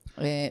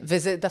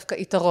 וזה דווקא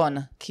יתרון,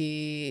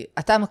 כי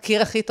אתה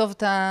מכיר הכי טוב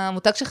את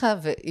המותג שלך,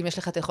 ואם יש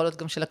לך את היכולות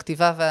גם של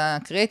הכתיבה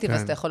והקריאייטיב,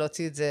 אז אתה יכול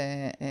להוציא את זה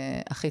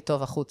הכי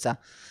טוב החוצה.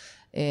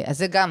 אז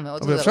זה גם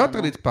מאוד... אבל אפשר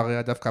יותר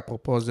להתפרע דווקא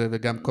אפרופו זה,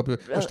 וגם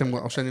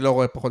או שאני לא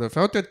רואה פחות,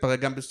 אפשר יותר להתפרע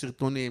גם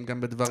בסרטונים,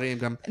 גם בדברים,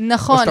 גם...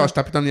 נכון. או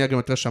שאתה פתאום נהיה גם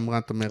יותר שמרן,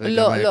 זאת אומרת,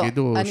 לא,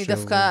 אני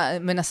דווקא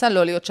מנסה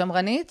לא להיות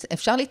שמרנית,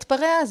 אפשר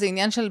להתפרע, זה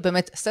עניין של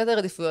באמת סדר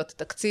עדיפויות,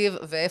 תקציב,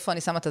 ואיפה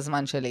אני שמה את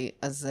הזמן שלי.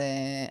 אז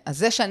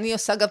זה שאני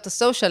עושה גם את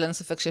הסושיאל, אין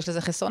ספק שיש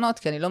לזה חסרונות,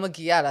 כי אני לא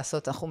מגיעה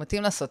לעשות, אנחנו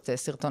מתים לעשות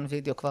סרטון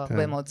וידאו כבר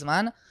הרבה מאוד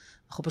זמן,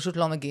 אנחנו פשוט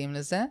לא מגיעים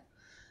לזה.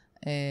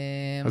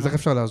 אז איך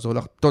אפשר לעזור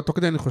לך? תוך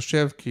כדי אני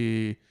חושב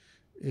כי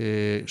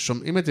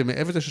שומעים את זה,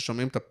 מעבר לזה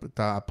ששומעים את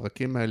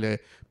הפרקים האלה,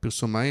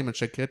 פרסומאים,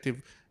 אנשי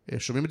קריאטיב,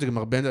 שומעים את זה גם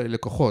הרבה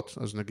לקוחות.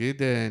 אז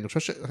נגיד, אני חושב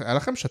שהיה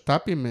לכם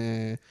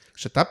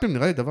שטאפים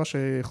נראה לי דבר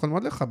שיכול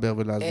מאוד לחבר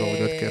ולעזור,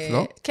 להיות כיף,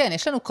 לא? כן,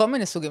 יש לנו כל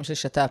מיני סוגים של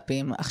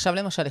שטאפים. עכשיו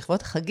למשל,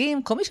 לכבוד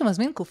החגים, כל מי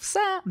שמזמין קופסה,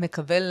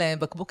 מקבל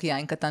בקבוק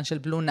יין קטן של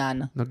בלו נאן.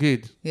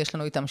 נגיד. יש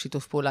לנו איתם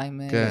שיתוף פעולה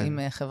עם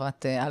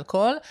חברת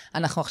אלכוהול.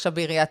 אנחנו עכשיו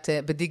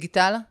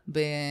בדיגיטל,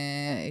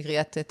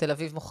 בעיריית תל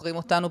אביב מוכרים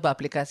אותנו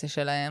באפליקציה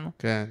שלהם.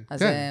 כן.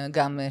 אז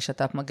גם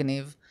שטאפ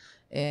מגניב.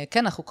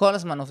 כן, אנחנו כל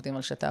הזמן עובדים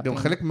על שטאפים. גם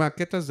חלק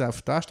מהקטע זה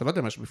ההפתעה, שאתה לא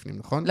יודע מה שבפנים,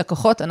 נכון?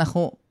 לקוחות,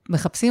 אנחנו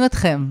מחפשים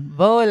אתכם,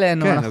 בואו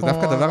אלינו, כן, אז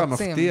דווקא הדבר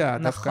המפתיע,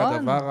 דווקא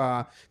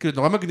הדבר, כאילו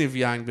נורא מגניב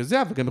יין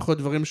וזה, אבל גם יכול להיות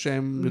דברים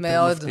שהם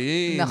יותר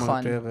מפתיעים.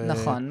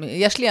 נכון.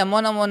 יש לי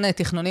המון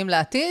תכנונים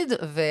לעתיד,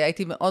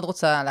 והייתי מאוד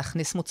רוצה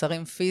להכניס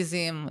מוצרים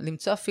פיזיים,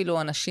 למצוא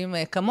אפילו אנשים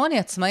כמוני,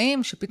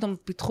 עצמאים, שפתאום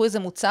פיתחו איזה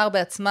מוצר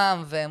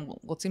בעצמם, והם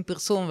רוצים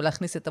פרסום,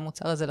 ולהכניס את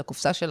המוצר הזה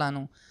לקופסה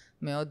שלנו.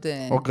 מאוד...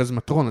 אורגז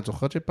מטרון, את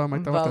זוכרת שפעם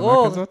הייתה מתנה כזאת?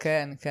 ברור,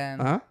 כן.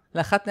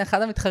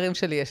 לאחד המתחרים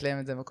שלי יש להם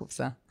את זה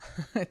בקופסה.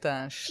 את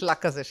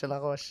השלק הזה של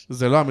הראש.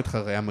 זה לא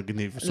המתחרה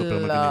המגניב, סופר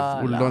מגניב.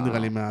 הוא לא נראה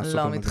לי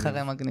מהסופר מגניב. לא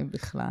מתחרה מגניב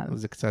בכלל.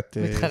 זה קצת...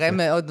 מתחרה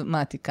מאוד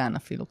מעתיקן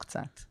אפילו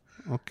קצת.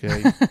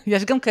 אוקיי.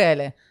 יש גם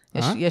כאלה.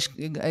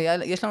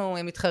 יש לנו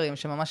מתחרים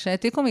שממש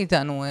העתיקו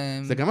מאיתנו.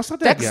 זה גם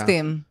אסטרטגיה.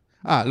 טקסטים.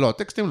 לא,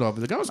 טקסטים לא, אבל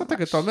זה גם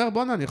אסטרטגיה. אתה אומר,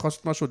 בוא'נה, אני יכול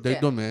לעשות משהו די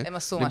דומה. הם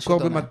עשו משהו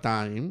דומה. למכור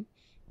ב-200.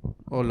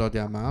 או לא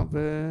יודע מה,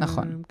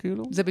 נכון,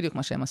 כאילו... זה בדיוק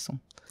מה שהם עשו.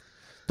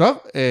 טוב,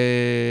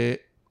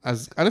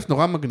 אז א'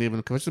 נורא מגניב, אני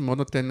מקווה שזה מאוד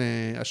נותן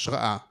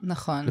השראה.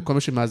 נכון. לכל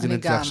מי שמאזין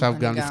את זה עכשיו,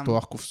 גם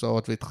לפתוח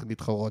קופסאות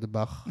ולהתחרות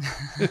בך.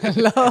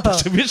 לא.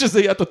 תחשבי שזה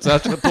יהיה התוצאה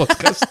של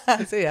הפודקאסט.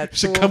 זה יהיה עצוב.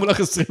 שקמו לך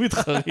 20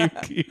 מתחרים,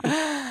 כאילו.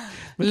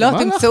 לא,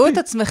 תמצאו את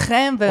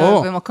עצמכם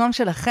במקום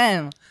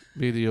שלכם.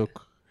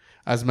 בדיוק.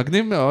 אז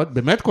מגניב מאוד,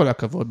 באמת כל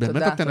הכבוד,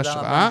 באמת נותן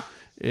השראה,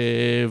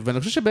 ואני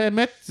חושב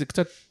שבאמת זה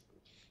קצת...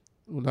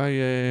 אולי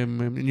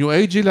ניו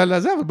אייג'י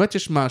לזה, אבל באמת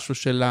יש משהו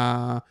של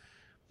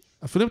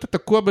אפילו אם אתה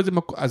תקוע באיזה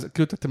מקום, אז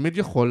כאילו אתה תמיד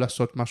יכול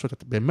לעשות משהו,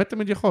 אתה באמת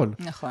תמיד יכול.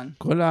 נכון.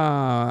 כל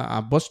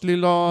הבוס שלי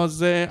לא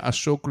זה,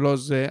 השוק לא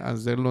זה, אז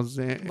זה לא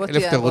זה,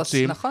 אלף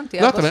תירוצים. נכון,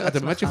 תהיה הבוס לעצמך. אתה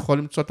באמת יכול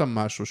למצוא את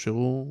המשהו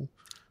שהוא...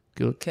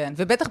 כן,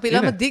 ובטח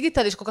בעולם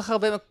הדיגיטל יש כל כך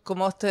הרבה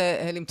מקומות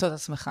למצוא את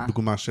עצמך.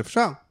 דוגמה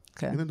שאפשר.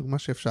 כן. הנה דוגמה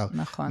שאפשר.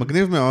 נכון.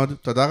 מגניב מאוד,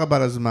 תודה רבה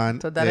לזמן.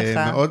 תודה לך.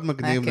 מאוד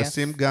מגניב,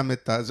 נשים גם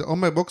את ה... זה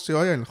עומר בוקסי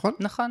אויה, נכון?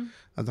 נכון.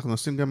 אז אנחנו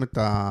נשים גם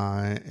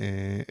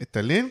את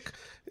הלינק,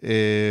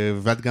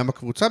 ואת גם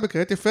בקבוצה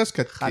בקריאיטיב פרסט,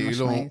 כי את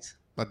כאילו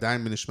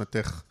עדיין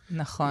בנשמתך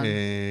נכון.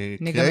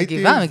 אני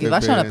גם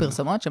מגיבה שם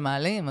לפרסומות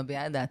שמעלים,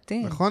 מביעה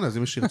דעתי. נכון, אז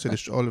אם מישהו ירצה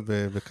לשאול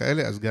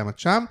וכאלה, אז גם את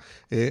שם.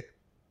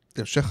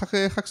 המשך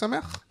חג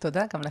שמח.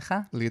 תודה, גם לך.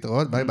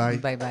 להתראות, ביי ביי.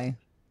 ביי ביי.